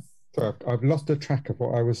is. So I've lost the track of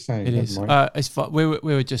what I was saying. It is. It's fun. We're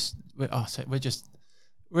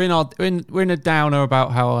in a downer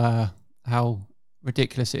about how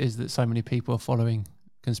ridiculous it is that so many people are following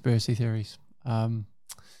conspiracy theories. But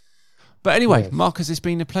anyway, yes. Marcus, it's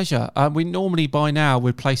been a pleasure. We normally by now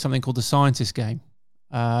would play something called the Scientist Game,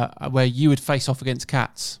 where you would face off against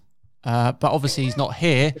Cats. But obviously he's not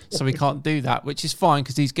here, so we can't do that, which is fine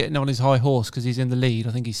because he's getting on his high horse because he's in the lead.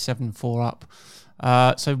 I think he's 7-4 up.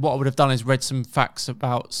 So what I would have done is read some facts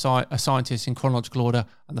about a scientist in chronological order,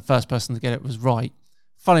 and the first person to get it was right.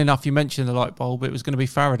 Funnily enough, you mentioned the light bulb, but it was going to be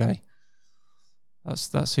Faraday.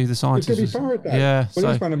 That's who the scientist was. It's going to be Faraday. Yeah.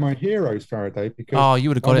 Well, he's one of my heroes, Faraday, because you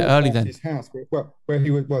would have got it early then. His house,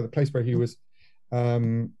 the place where he was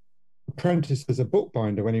apprenticed as a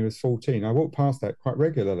bookbinder when he was 14. I walked past that quite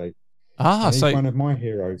regularly. He's one of my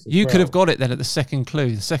heroes. You could have got it then at the second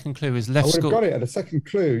clue. The second clue is left school. I would have got it at the second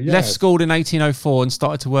clue. Yes. Left school in 1804 and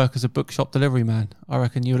started to work as a bookshop delivery man. I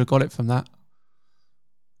reckon you would have got it from that.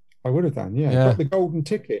 I would have done, yeah. Got the golden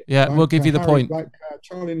ticket. Yeah, we'll give you the point. Like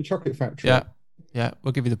Charlie and the Chocolate Factory. Yeah,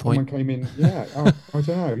 we'll give you the point. Someone came in. Yeah, I don't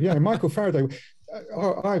know. Yeah, Michael Faraday.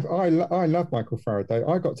 I love Michael Faraday.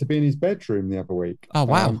 I got to be in his bedroom the other week. Oh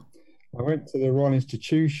wow. I went to the Royal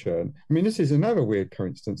Institution. I mean, this is another weird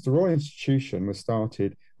coincidence. The Royal Institution was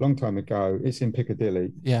started a long time ago. It's in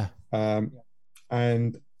Piccadilly. Yeah.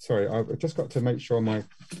 And sorry, I've just got to make sure my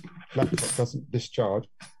laptop doesn't discharge.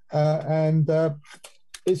 And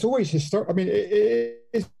it's always historic. I mean, it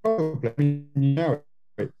is probably,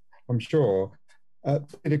 I'm sure,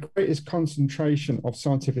 the greatest concentration of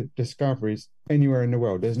scientific discoveries anywhere in the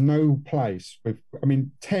world. There's no place with,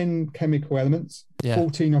 10 chemical elements,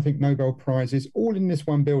 14, I think, Nobel Prizes, all in this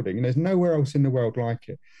one building, and there's nowhere else in the world like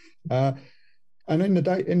it. And in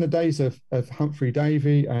the days of Humphrey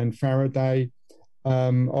Davy and Faraday,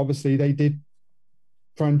 obviously they did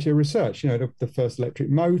frontier research. The first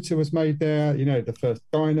electric motor was made there. The first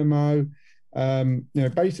dynamo.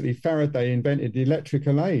 Basically Faraday invented the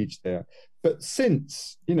electrical age there. But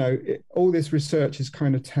since, all this research is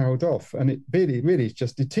kind of tailed off, and it really, really is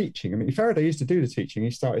just the teaching. I mean, Faraday used to do the teaching. He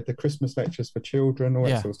started the Christmas lectures for children, all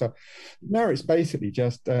that sort of stuff. Now it's basically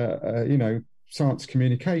just, science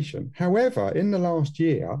communication. However, in the last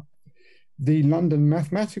year, the London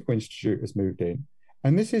Mathematical Institute has moved in,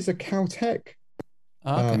 and this is a Caltech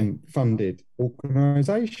funded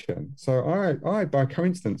organization. So I by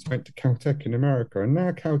coincidence went to Caltech in America, and now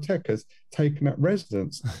Caltech has taken up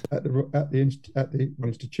residence at the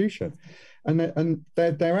institution, and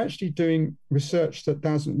they're actually doing research that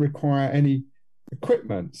doesn't require any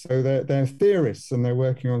equipment. So they're theorists, and they're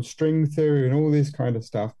working on string theory and all this kind of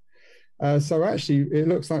stuff. So actually, it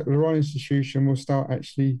looks like the Royal Institution will start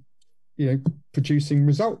actually, producing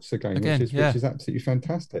results again, which is absolutely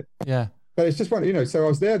fantastic. Yeah. But it's just one, so I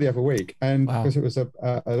was there the other week, and because it was a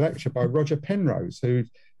lecture by Roger Penrose, who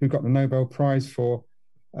got the Nobel Prize for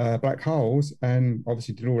black holes, and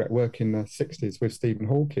obviously did all that work in the 60s with Stephen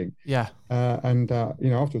Hawking. Yeah.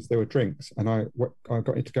 Afterwards there were drinks, and I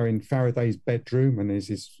got to go in Faraday's bedroom and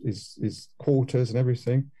his quarters and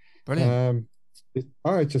everything. Brilliant.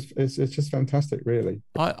 It's just fantastic, really.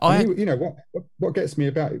 What gets me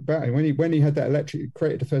about him when he had that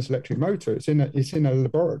created the first electric motor. It's in a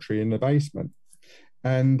laboratory in the basement,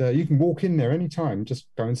 and you can walk in there anytime, just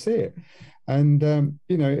go and see it. And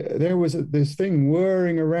there was this thing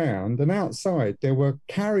whirring around, and outside there were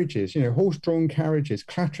carriages, horse-drawn carriages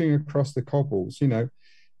clattering across the cobbles,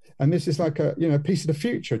 And this is like a piece of the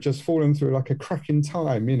future just fallen through like a crack in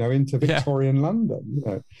time, into Victorian London.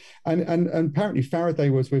 And apparently Faraday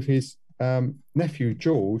was with his nephew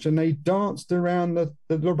George, and they danced around the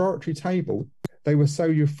laboratory table. They were so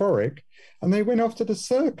euphoric, and they went off to the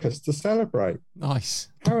circus to celebrate. Nice.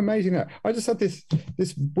 How amazing that! I just had this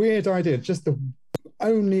weird idea, just the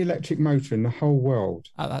only electric motor in the whole world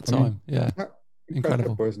at that time.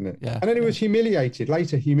 Incredible. Isn't it? Yeah. And then he was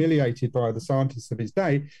later humiliated by the scientists of his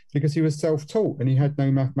day because he was self-taught and he had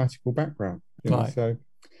no mathematical background. Right. So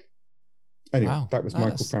anyway, Wow. that was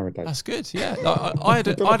Michael Faraday. That's good. Yeah. I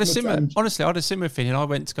had a similar, honestly, I had a similar feeling. I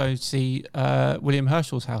went to go see William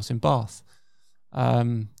Herschel's house in Bath.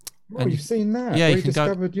 And you've seen that? Yeah, you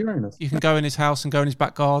discovered Uranus. You can go in his house and go in his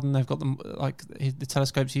back garden. They've got them like the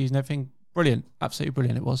telescopes used and everything. Brilliant. Absolutely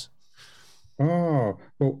brilliant it was. Oh,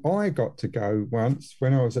 well, I got to go once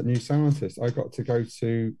when I was at New Scientist. I got to go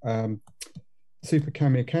to Super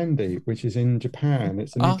Kamiokande, which is in Japan.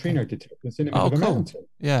 It's a neutrino detector. It's in the middle of a mountain.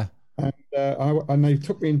 Yeah. And they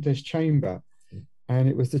took me into this chamber, and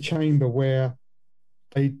it was the chamber where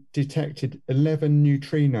they detected 11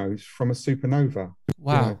 neutrinos from a supernova.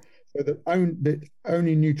 Wow. So the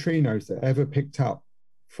only neutrinos that ever picked up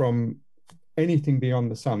from anything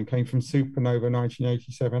beyond the sun came from supernova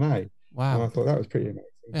 1987A. Wow. And I thought that was pretty amazing.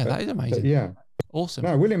 Yeah, that is amazing. Yeah. Awesome.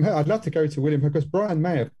 No, I'd love to go to William because Brian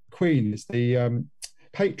May of Queen is the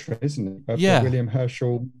patron, isn't it? Of William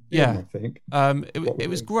Herschel. I think. It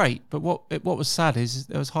was great, but what was sad is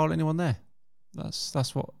there was hardly anyone there.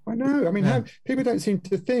 That's what I know. I mean, people don't seem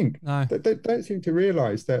to think. No. They don't seem to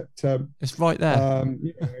realise that it's right there.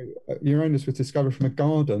 Uranus was discovered from a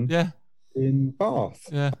garden. Yeah. In Bath.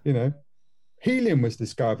 Yeah. Helium was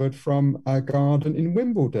discovered from a garden in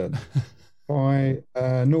Wimbledon by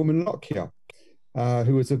Norman Lockyer,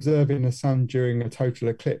 who was observing the sun during a total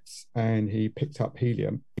eclipse, and he picked up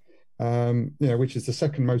helium, which is the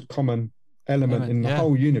second most common element in the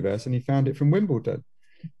whole universe, and he found it from Wimbledon.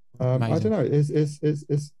 I don't know.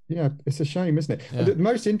 It's a shame, isn't it? Yeah. The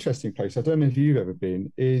most interesting place, I don't know if you've ever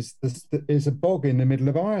been, is a bog in the middle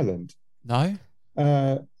of Ireland. No.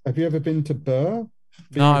 Have you ever been to Burr?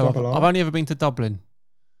 No, I've only ever been to Dublin.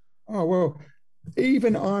 Oh, well,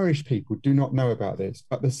 even Irish people do not know about this,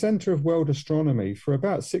 but the centre of world astronomy for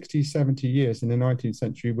about 60, 70 years in the 19th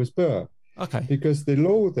century was Burr. Okay. Because the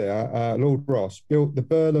Lord there, Lord Ross, built the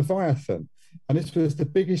Burr Leviathan, and this was the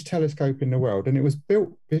biggest telescope in the world, and it was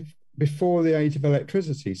built before the age of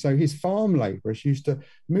electricity. So his farm labourers used to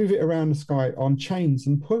move it around the sky on chains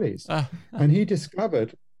and pulleys, and he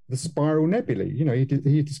discovered the spiral nebulae.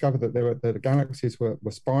 He discovered that the galaxies were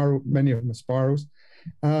spiral. Many of them are spirals.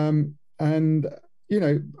 And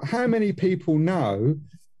how many people know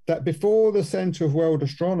that before the Center of World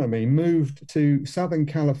Astronomy moved to Southern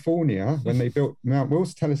California, when they built Mount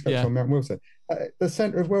Wilson telescopes on Mount Wilson, the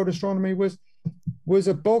Center of World Astronomy was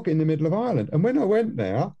a bog in the middle of Ireland. And when I went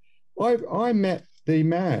there, I met the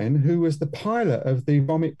man who was the pilot of the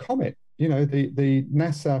Vomit Comet. The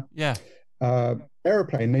NASA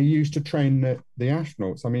aeroplane they used to train the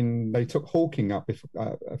astronauts. I mean, they took Hawking up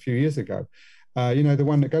a few years ago. The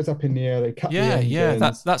one that goes up in the air, they cut the engines.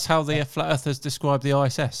 Yeah, that's how the flat earthers describe the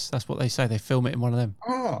ISS. That's what they say. They film it in one of them.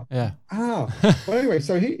 Well, anyway,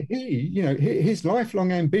 so his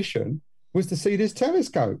lifelong ambition was to see this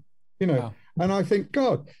telescope. Wow. And I think,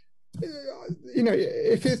 God,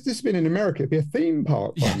 if this had been in America, it'd be a theme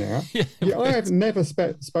park by now. I have never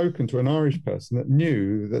spoken to an Irish person that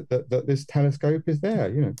knew that this telescope is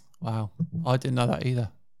there. Wow, I didn't know that either.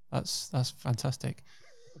 That's fantastic.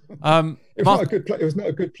 It was not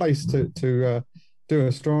a good place to do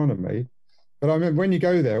astronomy, but I remember when you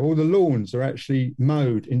go there, all the lawns are actually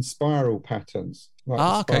mowed in spiral patterns.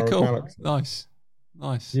 Okay, cool, nice.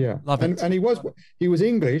 Yeah, love it. And he was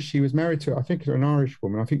English. He was married to, I think, an Irish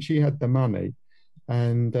woman. I think she had the money,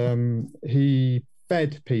 and he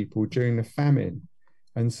fed people during the famine.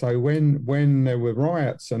 And so when there were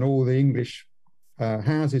riots and all the English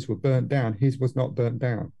houses were burnt down, his was not burnt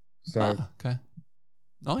down. So okay.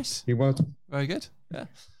 Nice. He was. Very good. Yeah.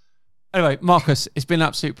 Anyway, Marcus, it's been an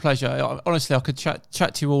absolute pleasure. Honestly, I could chat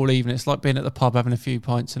to you all evening. It's like being at the pub, having a few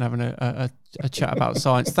pints and having a chat about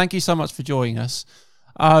science. Thank you so much for joining us.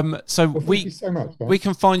 Thank you so much, we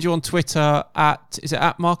can find you on Twitter is it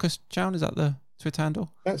at Marcus Chown? Is that the Twitter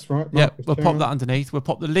handle? That's right. We'll pop that underneath. We'll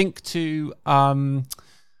pop the link to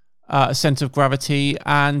a Centre of Gravity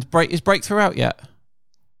and is Breakthrough out yet?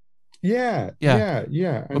 Yeah.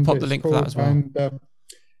 We'll pop the link for that as well.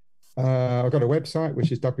 And I've got a website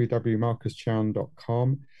which is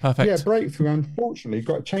www.marcuschown.com. Perfect. Yeah, Breakthrough unfortunately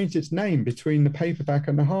changed its name between the paperback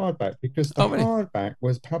and the hardback because the hardback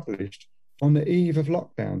was published on the eve of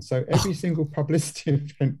lockdown. So every single publicity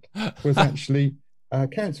event was actually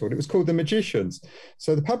cancelled. It was called The Magicians.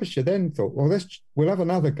 So the publisher then thought, well, we'll have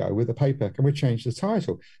another go with the paperback and we'll change the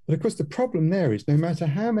title. But of course, the problem there is no matter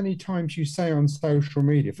how many times you say on social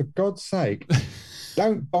media, for God's sake,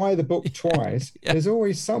 don't buy the book twice. There's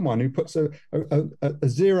always someone who puts a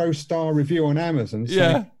 0-star review on Amazon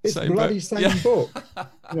saying it's bloody same book.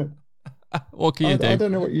 What can you do? I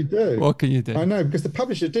don't know what you do. What can you do? I know, because the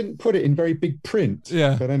publisher didn't put it in very big print.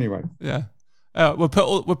 Yeah. But anyway. Yeah. We'll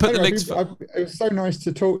put the links. It was so nice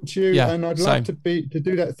to talk to you, and I'd love to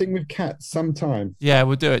do that thing with cats sometime. Yeah,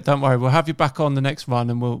 we'll do it. Don't worry. We'll have you back on the next run,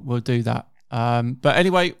 and we'll do that. But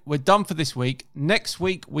anyway, we're done for this week. Next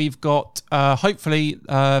week we've got hopefully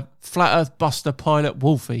Flat Earth Buster pilot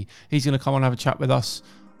Wolfie. He's going to come on and have a chat with us.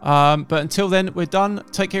 But until then, we're done.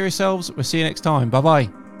 Take care of yourselves. We'll see you next time. Bye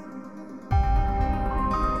bye.